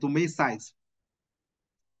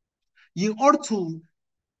 In order to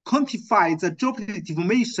quantify the droplet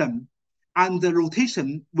deformation and the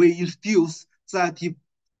rotation, we introduce the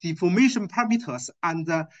deformation parameters and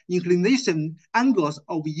the inclination angles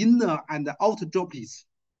of inner and outer droplets.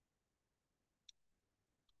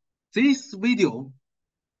 This video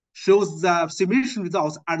shows the simulation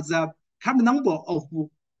results at the Hamming number of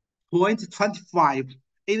 0.25.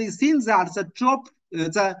 It is seen that the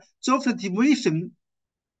droplet deformation,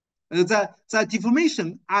 the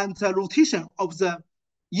deformation and the rotation of the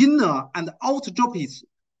inner and outer droplets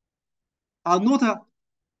are not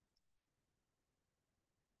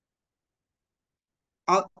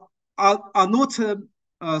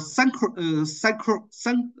synchronous.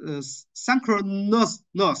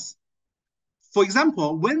 For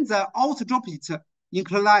example, when the outer droplet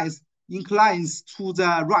inclines to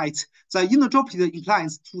the right, the inner droplet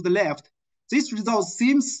inclines to the left. This result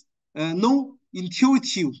seems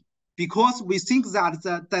non-intuitive because we think that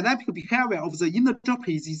the dynamic behavior of the inner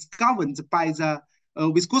droplet is governed by the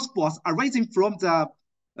viscous force arising from the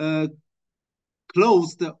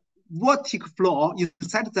closed vortic flow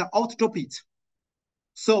inside the outer droplet.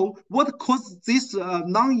 So what causes this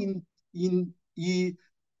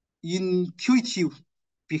intuitive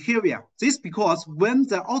behavior? This is because when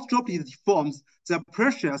the outer droplet deforms, the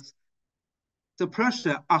pressure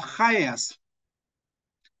are highest.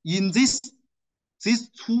 In this these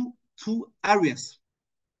two areas.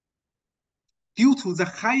 Due to the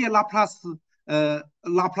higher Laplacian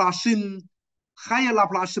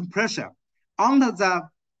pressure under the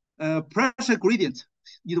pressure gradient,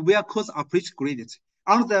 it will cause a pressure gradient.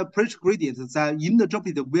 Under the pressure gradient, the inner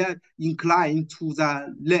droplet will incline to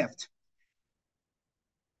the left.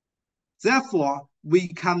 Therefore, we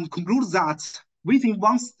can conclude that within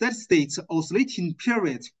one steady state oscillating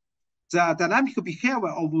period, the dynamic behavior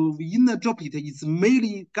of the inner droplet is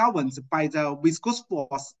mainly governed by the viscous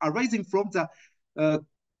force arising from the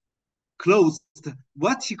closed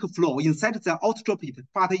vertical flow inside the outer droplet,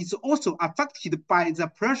 but is also affected by the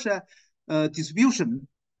pressure distribution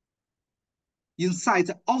inside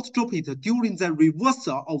the outer droplet during the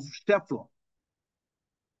reversal of shear flow.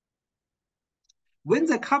 When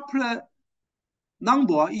the coupler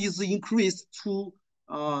number is increased to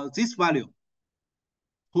this value,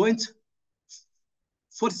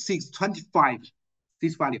 0.4625,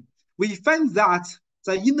 this value, we find that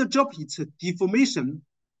the inner droplet deformation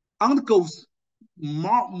undergoes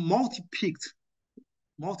multi-peaked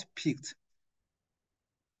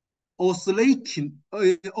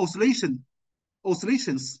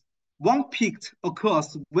oscillations. One peak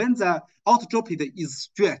occurs when the outer droplet is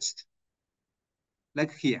stretched,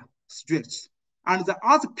 like here, stretched, and the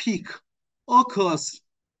other peak occurs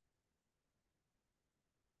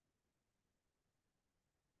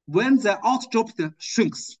when the outer droplet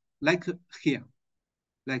shrinks, like here,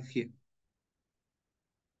 like here.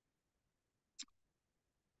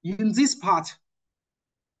 In this part,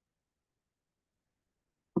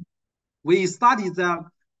 we study the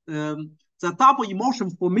double emulsion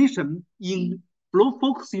formation in flow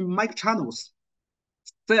focusing mic channels.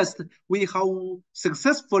 First, we have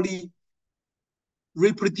successfully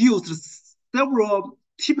reproduced several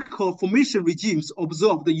typical formation regimes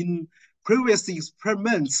observed in previous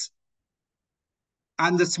experiments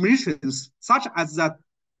and simulations, such as the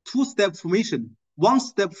two-step formation,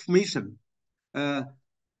 one-step formation, the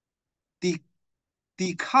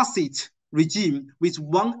decussate regime with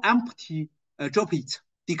one empty droplet,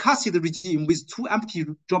 decussate regime with two empty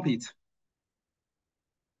droplets.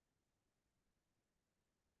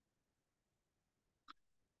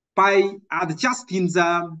 By adjusting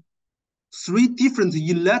the three different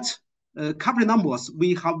inlet coupling numbers,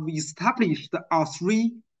 we have established a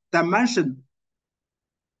three-dimension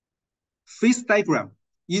phase diagram.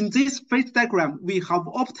 In this phase diagram, we have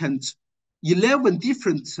obtained 11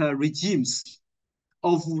 different regimes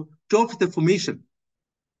of droplet formation.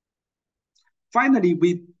 Finally,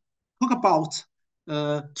 we talk about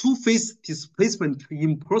two-phase displacement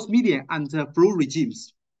in cross median and flow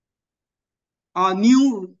regimes. A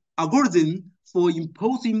new algorithm for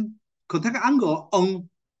imposing contact angle on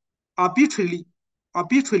arbitrarily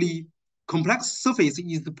complex surface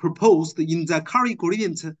is proposed in the Curry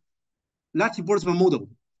gradient lattice-Boltzmann model.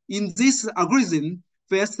 In this algorithm,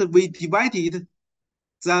 first we divided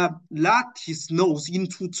the lattice nodes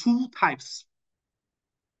into two types.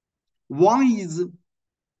 One is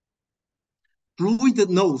fluid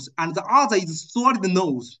nodes and the other is solid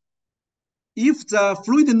nodes. If the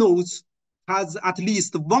fluid nodes has at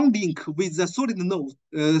least one link with the solid node,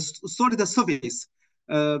 solid surface,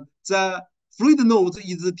 the fluid node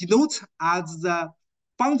is denoted as the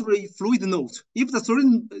boundary fluid node. If the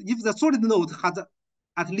solid node has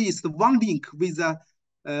at least one link with the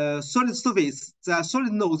solid surface, the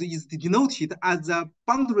solid node is denoted as the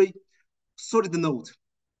boundary solid node.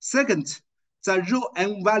 Second, the rho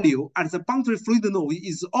n value at the boundary fluid node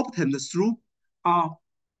is obtained through a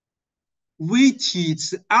weighted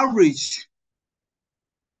average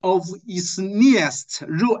of its nearest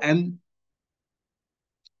rho n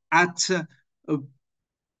at the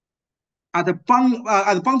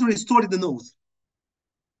boundary solid node,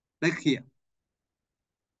 like here.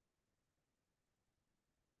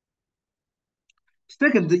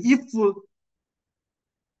 Second, if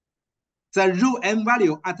the rho n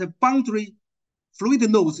value at the boundary fluid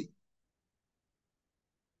nodes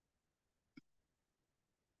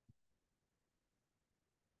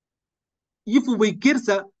if we get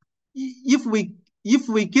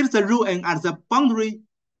the rho n at the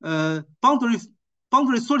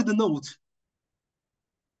boundary solid node,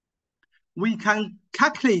 we can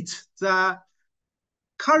calculate the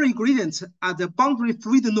Curry gradient at the boundary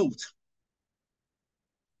fluid node,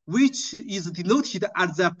 which is denoted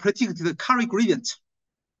as the predicted Curry gradient,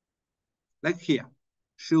 like here,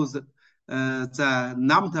 shows the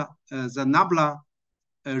nabla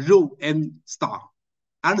rho n star.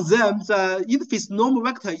 And then the interface normal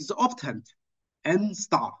vector is obtained, n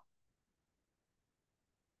star,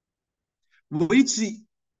 which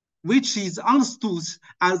which is understood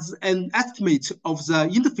as an estimate of the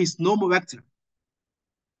interface normal vector.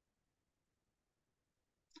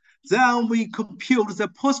 Then we compute the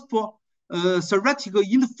possible theoretical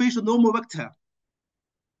interface normal vector.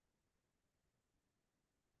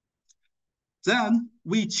 Then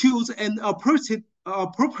we choose an appropriate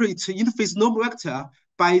interface normal vector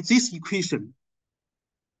by this equation.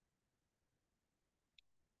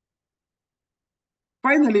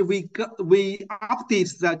 Finally, we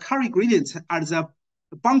update the carry gradient at the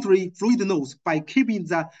boundary fluid nodes by keeping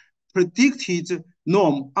the predicted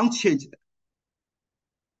norm unchanged.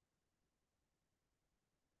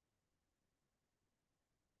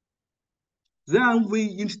 Then we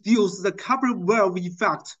introduce the couple wave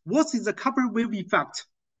effect. What is the couple wave effect?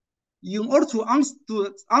 In order to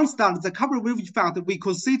understand the couple wave effect, we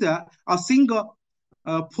consider a single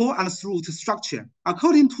pore and throat structure.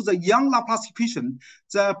 According to the Young-Laplace equation,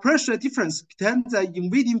 the pressure difference between the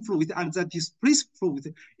invading fluid and the displaced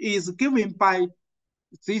fluid is given by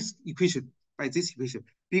this equation.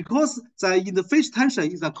 Because the interface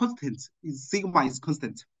tension is a constant, sigma is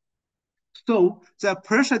constant. So the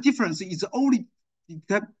pressure difference is only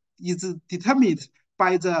determined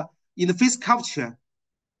by the interface curvature,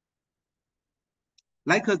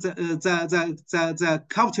 like the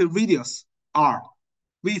curvature radius r.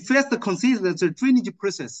 We first consider the drainage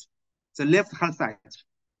process, the left-hand side.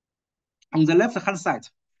 On the left-hand side,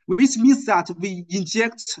 which means that we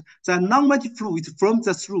inject the non-wetted fluid from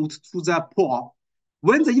the throat to the pore.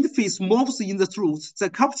 When the interface moves in the throat, the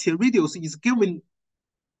curvature radius is given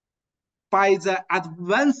by the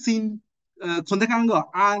advancing contact angle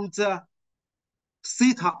and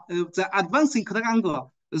theta, the advancing contact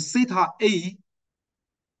angle theta A,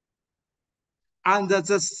 and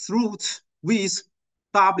the throat width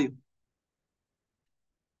W.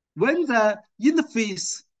 When the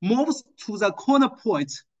interface moves to the corner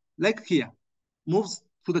point, like here, moves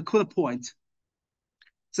to the corner point,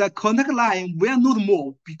 the contact line will not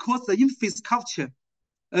move because the interface curvature.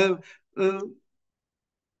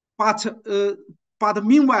 But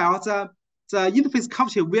meanwhile, the interface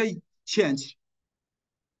curvature will change.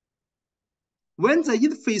 When the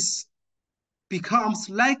interface becomes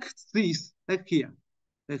like this, like here,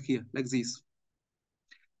 like this,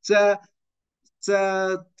 the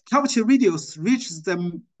curvature radius reaches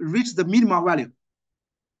the minimum value.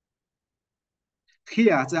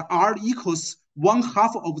 Here, the R equals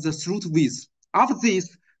 1/2 of the throat width. After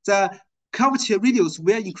this, the curvature radius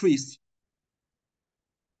will increase.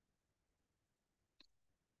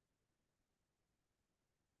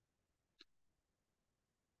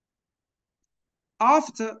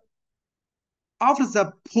 After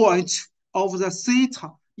the point of the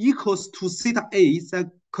theta equals to theta A, the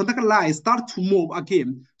contact line starts to move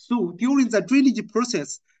again. So during the drainage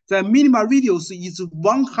process, the minimal radius is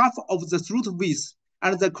 1/2 of the throat width,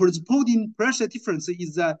 and the corresponding pressure difference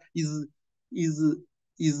is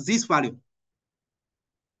this value.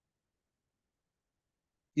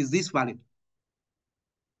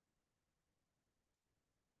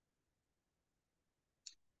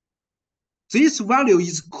 This value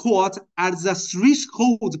is called as the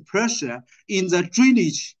threshold pressure in the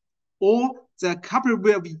drainage, or the couple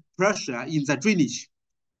wave pressure in the drainage.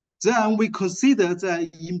 Then we consider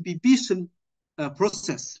the imbibition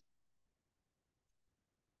process,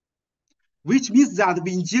 which means that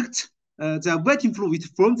we inject the wetting fluid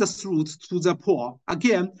from the throat to the pore.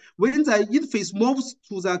 Again, when the interface moves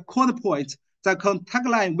to the corner point, the contact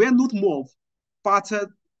line will not move, but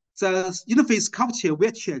the interface curvature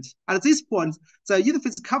will change. At this point, the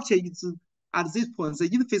interface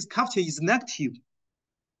curvature is negative.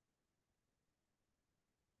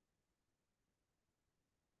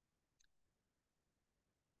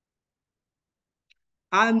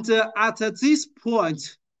 And at this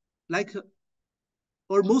point, like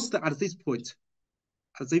almost at this point,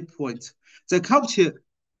 the interface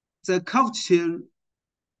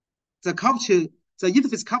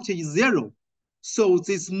curvature is 0. So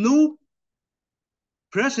there's no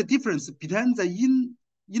pressure difference between the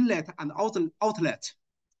inlet and outlet.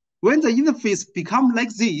 When the interface become like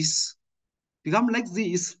this,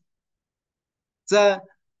 the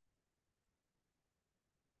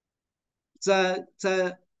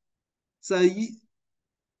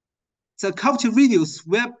curvature radius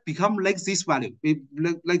will become like this value,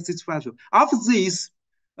 After this,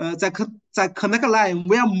 the contact line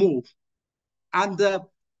will move, and the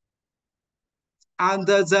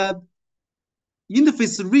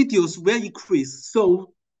interface radius will increase,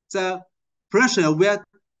 so the pressure will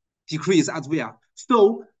decrease as well.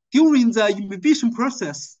 So during the imbibition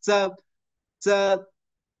process, the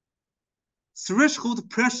threshold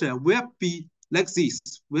pressure will be like this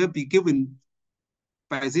will be given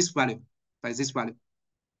by this value,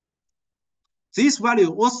 This value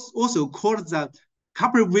also called the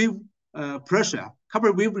couple wave pressure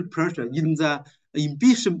in the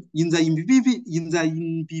inhibition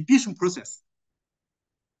process.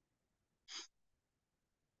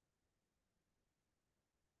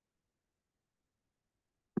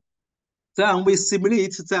 Then we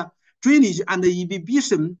simulate the drainage and the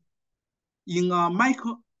inhibition in a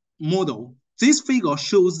micro model. This figure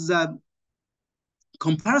shows the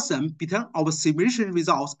comparison between our simulation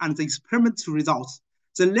results and the experimental results.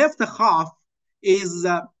 The left half is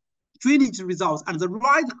the drainage results, and the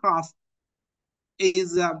right half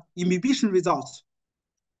is the inhibition results.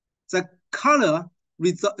 The colored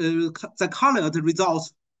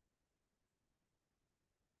results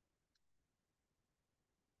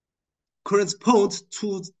correspond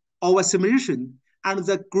to our simulation, and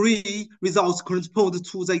the gray results correspond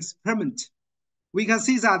to the experiment. We can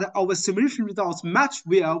see that our simulation results match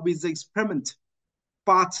well with the experiment,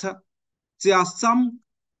 but there are some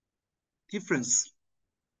difference.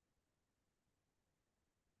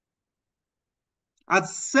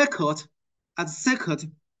 As circled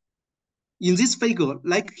in this figure,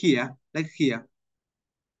 like here.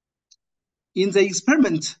 In the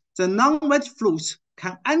experiment, the non-wet fluid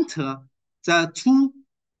can enter the two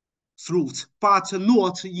throats, but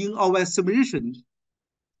not in our simulation.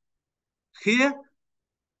 Here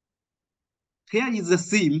is the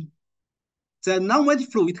same. The non-wet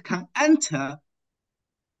fluid can enter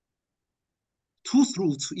two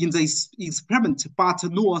throats in the experiment, but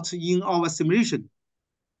not in our simulation.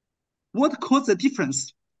 What caused the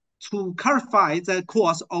difference? To clarify the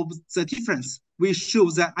cause of the difference, we show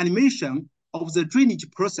the animation of the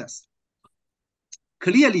drainage process.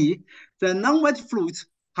 Clearly, the non-wet fluid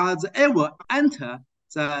has ever entered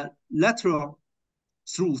the lateral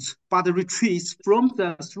throats, but retreats from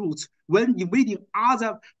the throats when invading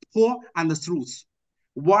other pore and throats.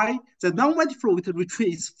 Why the non-wet fluid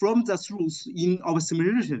retreats from the throats in our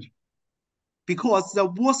simulation? Because the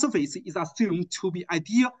wall surface is assumed to be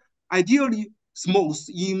ideally smooth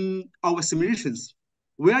in our simulations,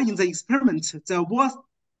 where in the experiment, the wall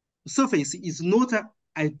surface is not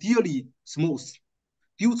ideally smooth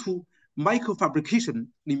due to microfabrication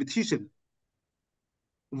limitation,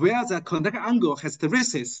 where the contact angle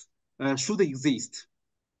hysteresis should exist.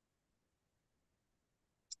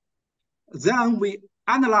 Then we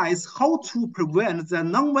analyze how to prevent the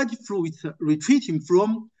non-wet fluid retreating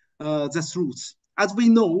from the throats. As we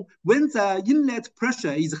know, when the inlet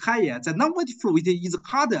pressure is higher, the non-wet fluid is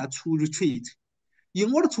harder to retreat.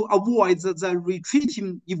 In order to avoid the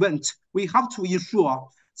retreating event, we have to ensure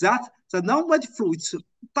that the non-wet fluid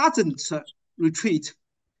doesn't retreat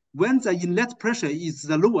when the inlet pressure is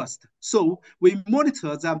the lowest. So we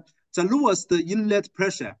monitor the lowest inlet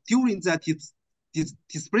pressure during the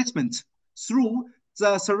displacement. Through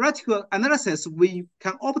the theoretical analysis, we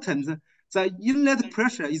can obtain the inlet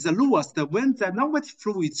pressure is the lowest when the non-wet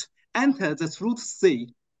fluid enter the throat C.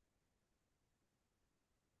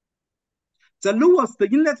 The lowest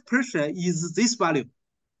inlet pressure is this value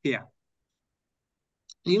here.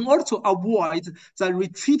 In order to avoid the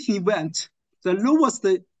retreating event, the lowest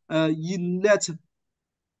inlet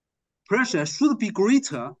pressure should be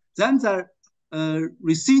greater than the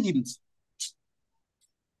receding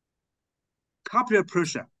capillary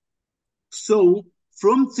pressure. So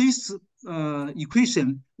from this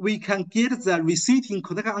equation, we can get the receding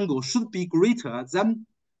contact angle should be greater than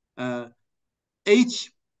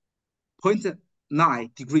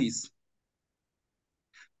 8.9 degrees.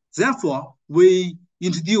 Therefore, we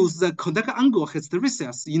introduce the contact angle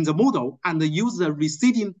hysteresis in the model and use the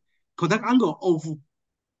receding contact angle of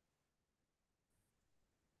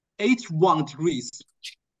 81 degrees.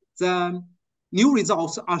 The new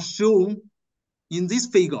results are shown in this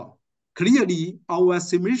figure. Clearly, our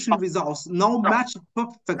simulation results now match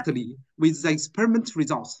perfectly with the experiment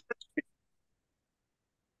results.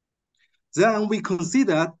 Then we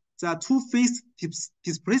consider the two-phase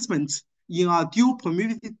displacement in a dual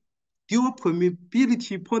permeability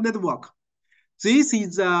pore network. This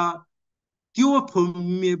is a dual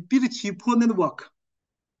permeability pore network,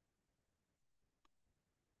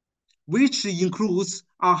 which includes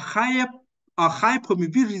a high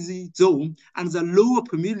permeability zone and the lower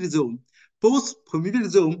permeability zone. Both permeability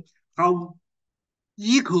zones have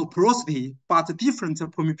equal porosity but different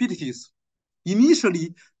permeabilities.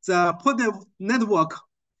 Initially, the pore network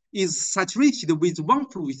is saturated with one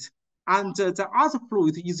fluid, and the other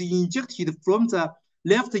fluid is injected from the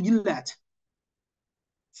left inlet.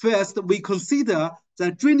 First, we consider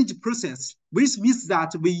the drainage process, which means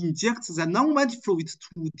that we inject the non-wetting fluid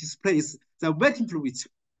to displace the wetting fluid.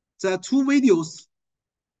 The two videos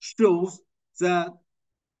show the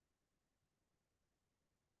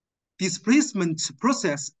displacement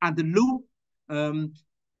process at low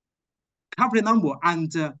carbon number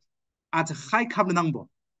and at high carbon number.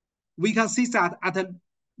 We can see that at a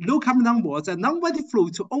low carbon number, the non-wetting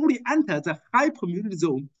fluid only enters the high permeability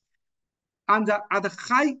zone, and at a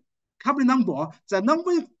high carbon number, the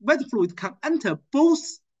non-wetting fluid can enter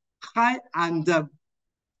both high and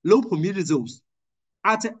low permeability zones.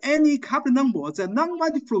 At any carbon number, the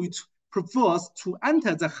non-wetting fluid prefers to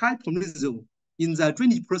enter the high permeability zone in the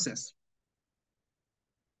drainage process.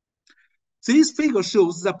 This figure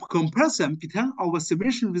shows the comparison between our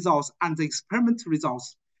simulation results and the experimental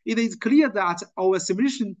results. It is clear that our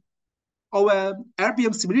LBM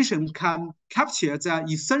simulation can capture the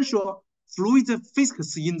essential fluid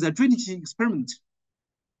physics in the drainage experiment.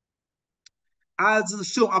 As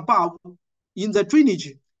shown above, in the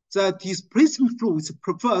drainage, the displacement fluid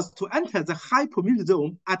prefers to enter the high permeability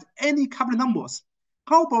zone at any carbon numbers.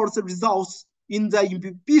 How about the results in the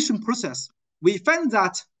imbibition process? We find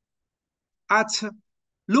that at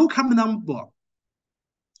low carbon number,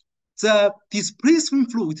 the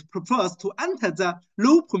displacement fluid prefers to enter the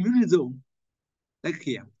low permeability zone, like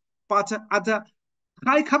here. But at the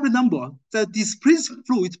high carbon number, the displacement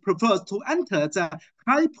fluid prefers to enter the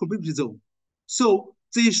high permeability zone. So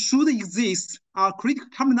they should exist a critical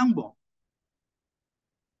carbon number,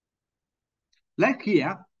 like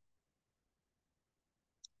here,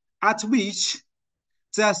 at which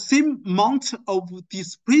the same amount of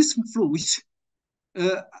displacement fluid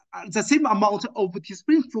will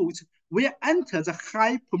enter the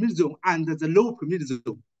high permeability zone and the low permeability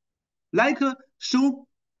zone. Like shown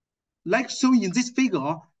in this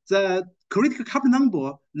figure, the critical carbon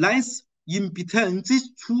number lies in between these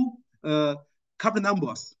two carbon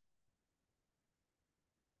numbers.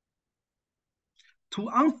 To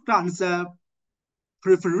understand the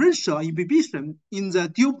preferential imbibition in the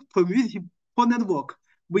dual permeability pore network,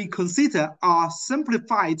 we consider a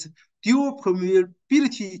simplified dual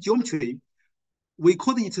permeability geometry. We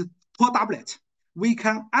call it pore doublet. We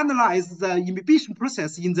can analyze the imbibition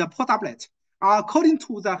process in the pore doublet. According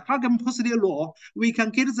to the Hagen-Poiseuille law, we can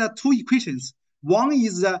get the two equations. One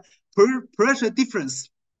is the pressure difference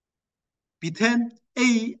between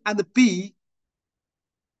A and B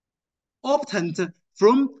obtained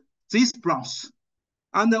from this branch.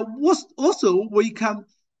 And also we can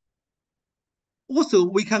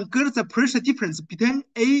get the pressure difference between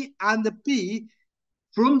A and B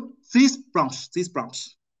from this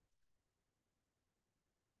branch.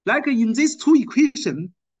 Like in these two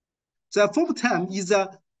equations, the first term is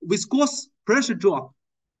a viscous pressure drop,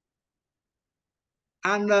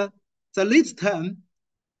 and the last term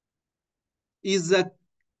is a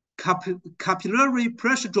capillary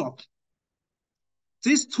pressure drop.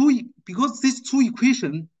 Because these two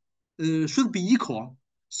equations should be equal,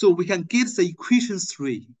 so we can get the equation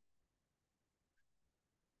 3.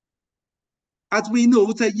 As we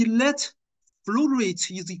know, the inlet flow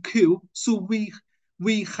rate is equal, so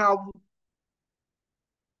we have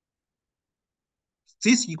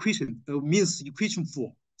this equation, means equation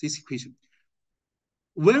 4, this equation.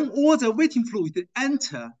 When all the wetting fluid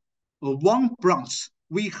enter one branch,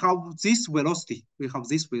 we have this velocity.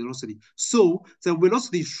 So the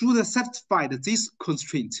velocity should satisfy this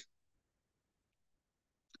constraint.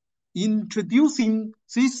 Introducing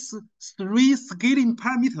these 3 scaling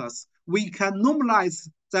parameters, we can normalize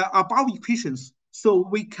the above equations, so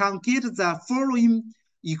we can get the following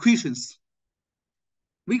equations.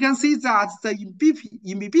 We can see that the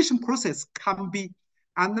imbibition process can be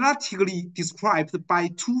analytically described by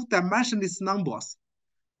 2 dimensionless numbers.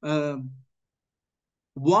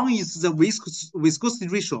 One is the viscosity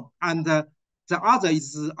ratio, and the other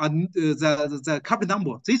is the carbon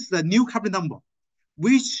number. This is the new carbon number,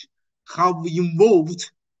 which have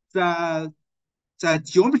involved the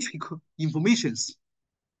geometric informations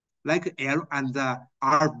like L and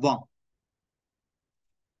R1.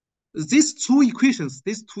 These two equations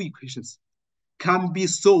can be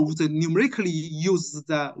solved numerically using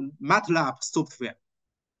the MATLAB software.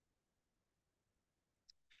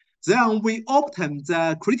 Then we obtain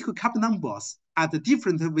the critical carbon numbers at the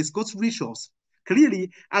different viscosity ratios. Clearly,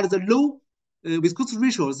 at the low viscosity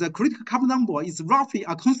ratios, the critical carbon number is roughly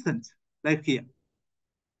a constant, like here.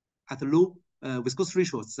 At the low viscosity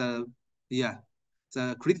ratios,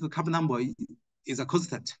 the critical carbon number is a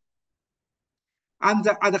constant. And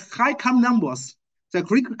at the high carbon numbers, the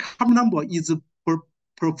critical carbon number is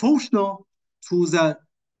proportional to the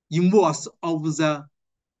inverse of the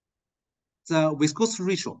the viscosity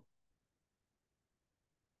ratio.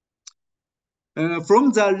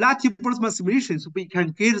 From the lattice-Boltzmann simulations, we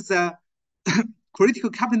can get the critical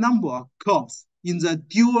Kaplan number curves in the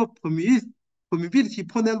dual permeability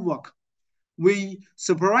pore network. We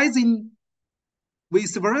surprisingly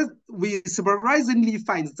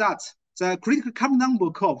find that the critical Kaplan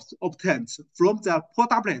number curves obtained from the pore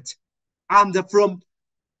doublet and from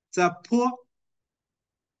the pore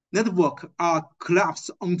network are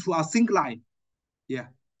collapsed onto a single line. Yeah,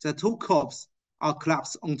 the two curves are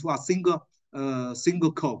collapsed onto a single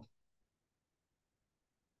curve.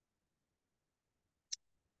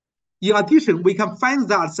 In addition, we can find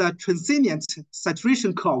that the transient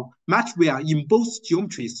saturation curve match well in both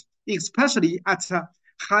geometries, especially at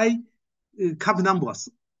high Kaplan numbers.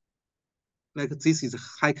 Like this is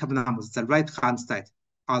high Kaplan numbers. The right-hand side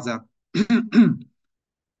are the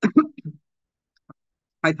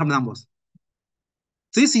high Kaplan numbers.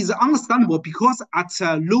 This is understandable because at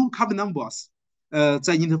low Kaplan numbers,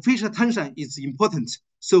 the interfacial tension is important.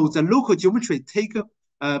 So the local geometry take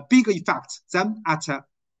a bigger effect than at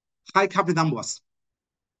high Kaplan numbers.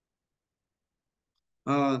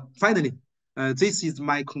 Finally, this is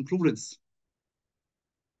my conclusions.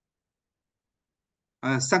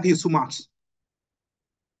 Thank you so much.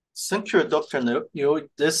 Thank you, Dr. Liu.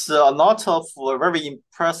 This is a lot of very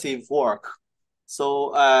impressive work.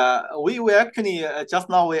 So we actually just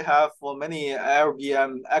now we have many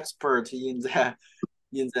LBM experts in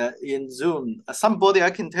Zoom. Somebody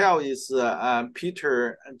I can tell is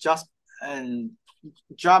Peter and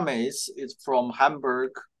James is from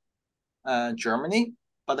Hamburg, Germany,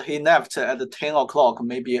 but he left at 10 o'clock,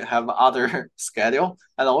 maybe have other schedule.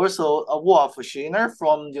 And also Wolf Schiner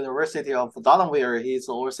from University of Delaware, he's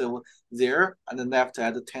also there and left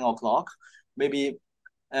at 10 o'clock, maybe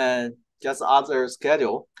just other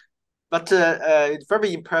schedule. But it's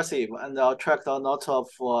very impressive and attract a lot of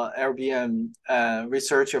LBM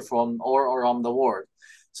researcher from all around the world.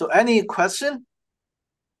 So any question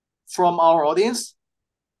from our audience?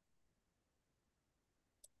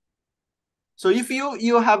 So if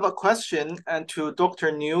you have a question and to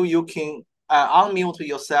Dr. Liu, you can unmute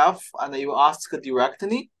yourself and you ask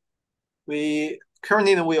directly.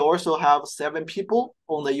 Currently we also have 7 people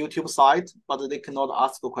on the YouTube side, but they cannot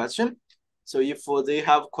ask a question. So if they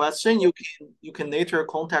have question, you can later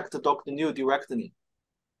contact Dr. Liu directly.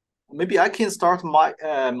 Maybe I can start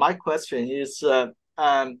my question is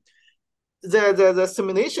the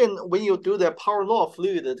simulation when you do the power law of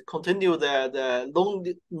fluid continue the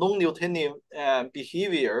non-Newtonian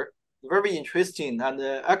behavior, very interesting and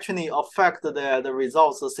actually affect the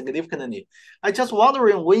results significantly. I just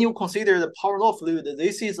wondering when you consider the power law of fluid,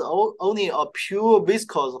 this is only a pure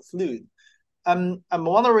viscous fluid. I'm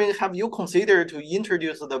wondering, have you considered to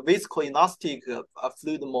introduce the viscoelastic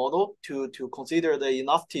fluid model to consider the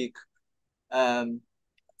elastic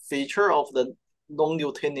feature of the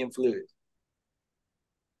non-Newtonian fluid?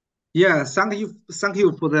 Yeah, thank you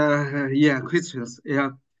for the questions.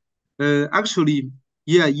 Yeah, actually,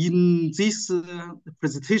 yeah, in this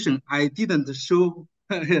presentation, I didn't show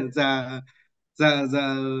the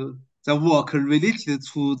work related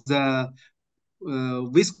to the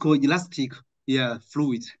viscoelastic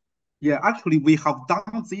fluid. Yeah, actually, we have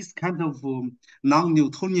done this kind of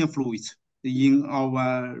non-Newtonian fluid in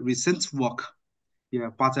our recent work.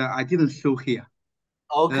 Yeah, but I didn't show here.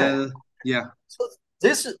 Okay. Yeah. So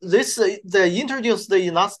the introduce the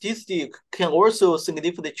elasticity can also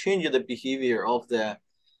significantly change the behavior of the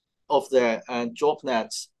drop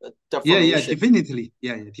nets deformation. Yeah, definitely.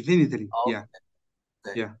 Yeah, definitely. Okay. Yeah.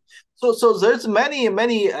 Okay. Yeah. So there's many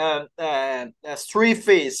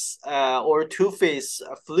 3-phase or 2-phase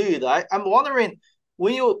fluid. I'm wondering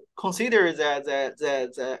when you consider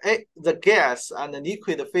the gas and the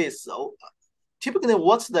liquid phase, typically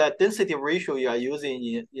what's the density ratio you are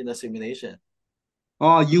using in the simulation?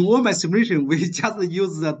 In all my simulation, we just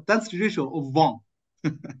use the density ratio of 1.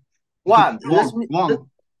 1. One.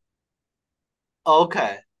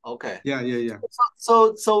 Okay. Yeah.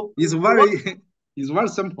 So it's very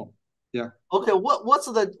simple. Yeah. Okay, what's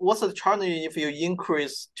the challenge if you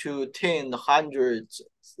increase to 10, 100?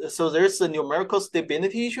 So there's a numerical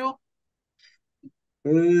stability issue?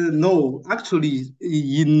 No, actually,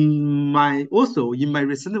 in my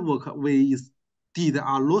recent work, we did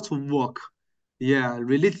a lot of work,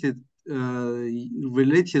 related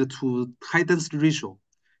to high density ratio.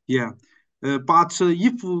 Yeah, but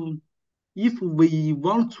if we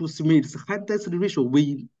want to simulate the high density ratio,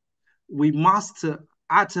 we must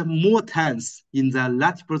add more terms in the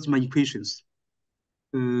lattice-Boltzmann equations.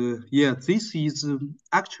 This is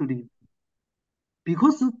actually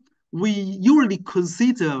because we usually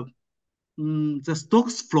consider the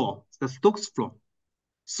Stokes flaw.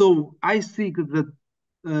 So I think that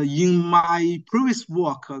in my previous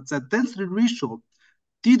work, the density ratio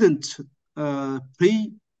didn't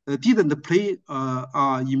play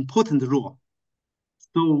an important role.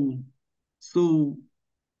 So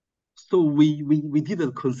so we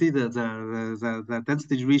didn't consider the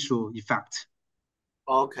density ratio effect.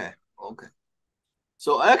 Okay.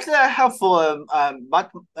 So actually, I have much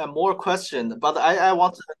more question, but I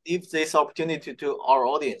want to leave this opportunity to our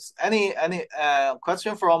audience. Any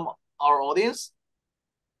question from our audience?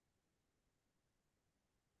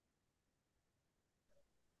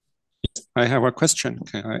 I have a question.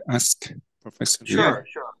 Can I ask Professor Liu? Sure.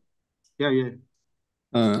 Yeah.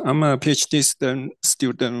 I'm a PhD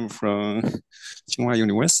student from Tsinghua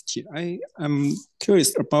University. I am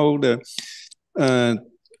curious about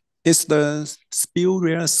is the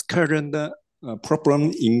spurious current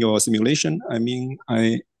problem in your simulation? I mean,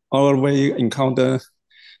 I always encounter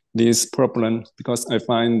this problem because I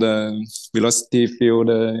find the velocity field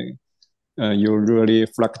usually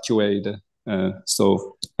fluctuate.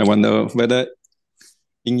 So I wonder whether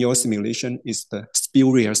in your simulation is the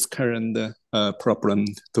spurious current problem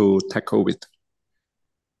to tackle with.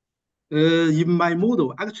 In my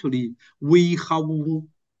model, actually, we have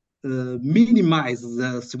minimized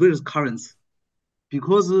the spurious currents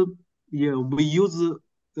because we use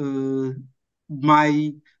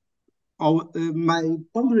my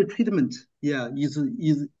boundary treatment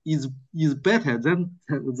is better than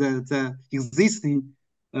the existing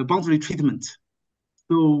boundary treatment.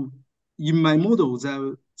 So in my model,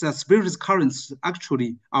 the spurious currents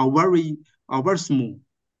actually are very small.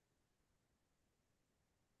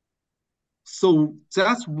 So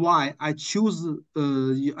that's why I choose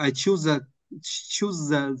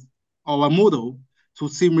our model to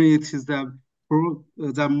simulate the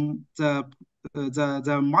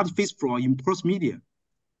multiphase flow in porous media.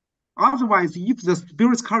 Otherwise, if the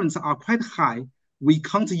spurious currents are quite high, we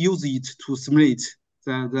can't use it to simulate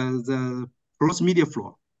the porous media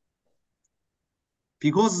flow.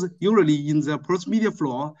 Because usually in the porous media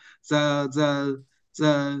flow, the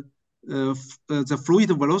fluid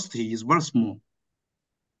velocity is very small.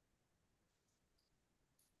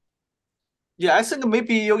 Yeah, I think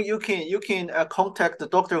maybe you can contact the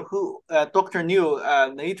Dr. New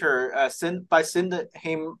later send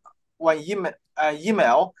him one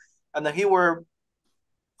email, and he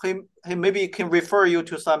maybe can refer you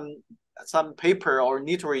to some paper or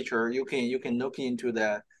literature. You can look into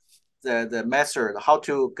the method how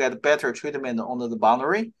to get better treatment on the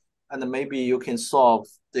boundary, and maybe you can solve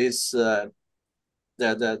this the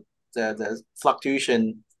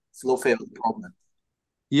fluctuation flow field problem.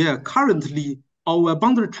 Yeah, currently our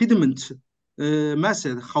boundary treatment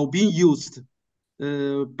method have been used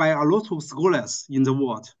by a lot of scholars in the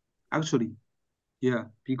world. Actually, yeah,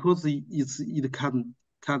 because it can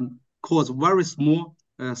cause very small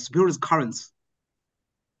spurious currents.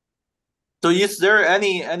 So is there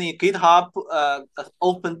any GitHub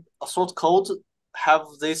open source code have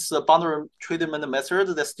this boundary treatment method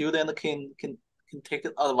the student can take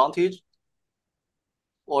advantage,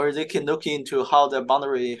 or they can look into how the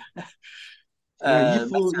boundary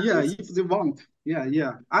if they want,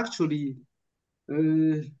 actually,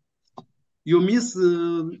 you means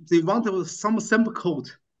they want some sample code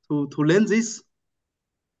to learn this.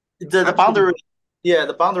 The boundary,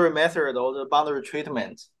 the boundary method or the boundary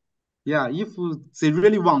treatment. Yeah, if they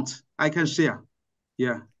really want, I can share.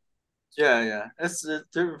 Yeah. It's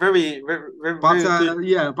very but good.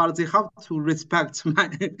 Yeah, but they have to respect my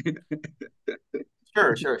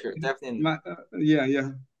sure, definitely.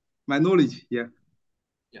 My knowledge. Yeah.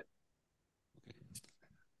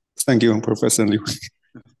 Thank you, Professor Liu.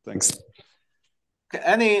 Thanks. Okay,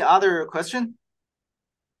 any other question?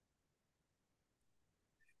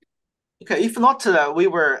 Okay, if not, we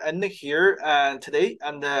will end here today,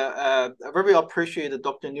 and I very appreciate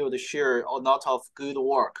Dr. New to share a lot of good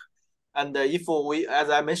work. And if as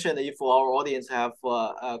I mentioned, if our audience have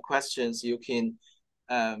questions, you can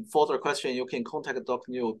further question, you can contact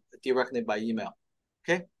Dr. New directly by email.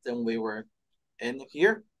 Okay, then we will end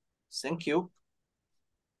here. Thank you.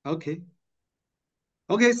 Okay,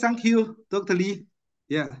 thank you, Dr. Lee.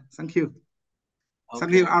 Yeah, thank you. Okay.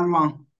 Thank you, everyone.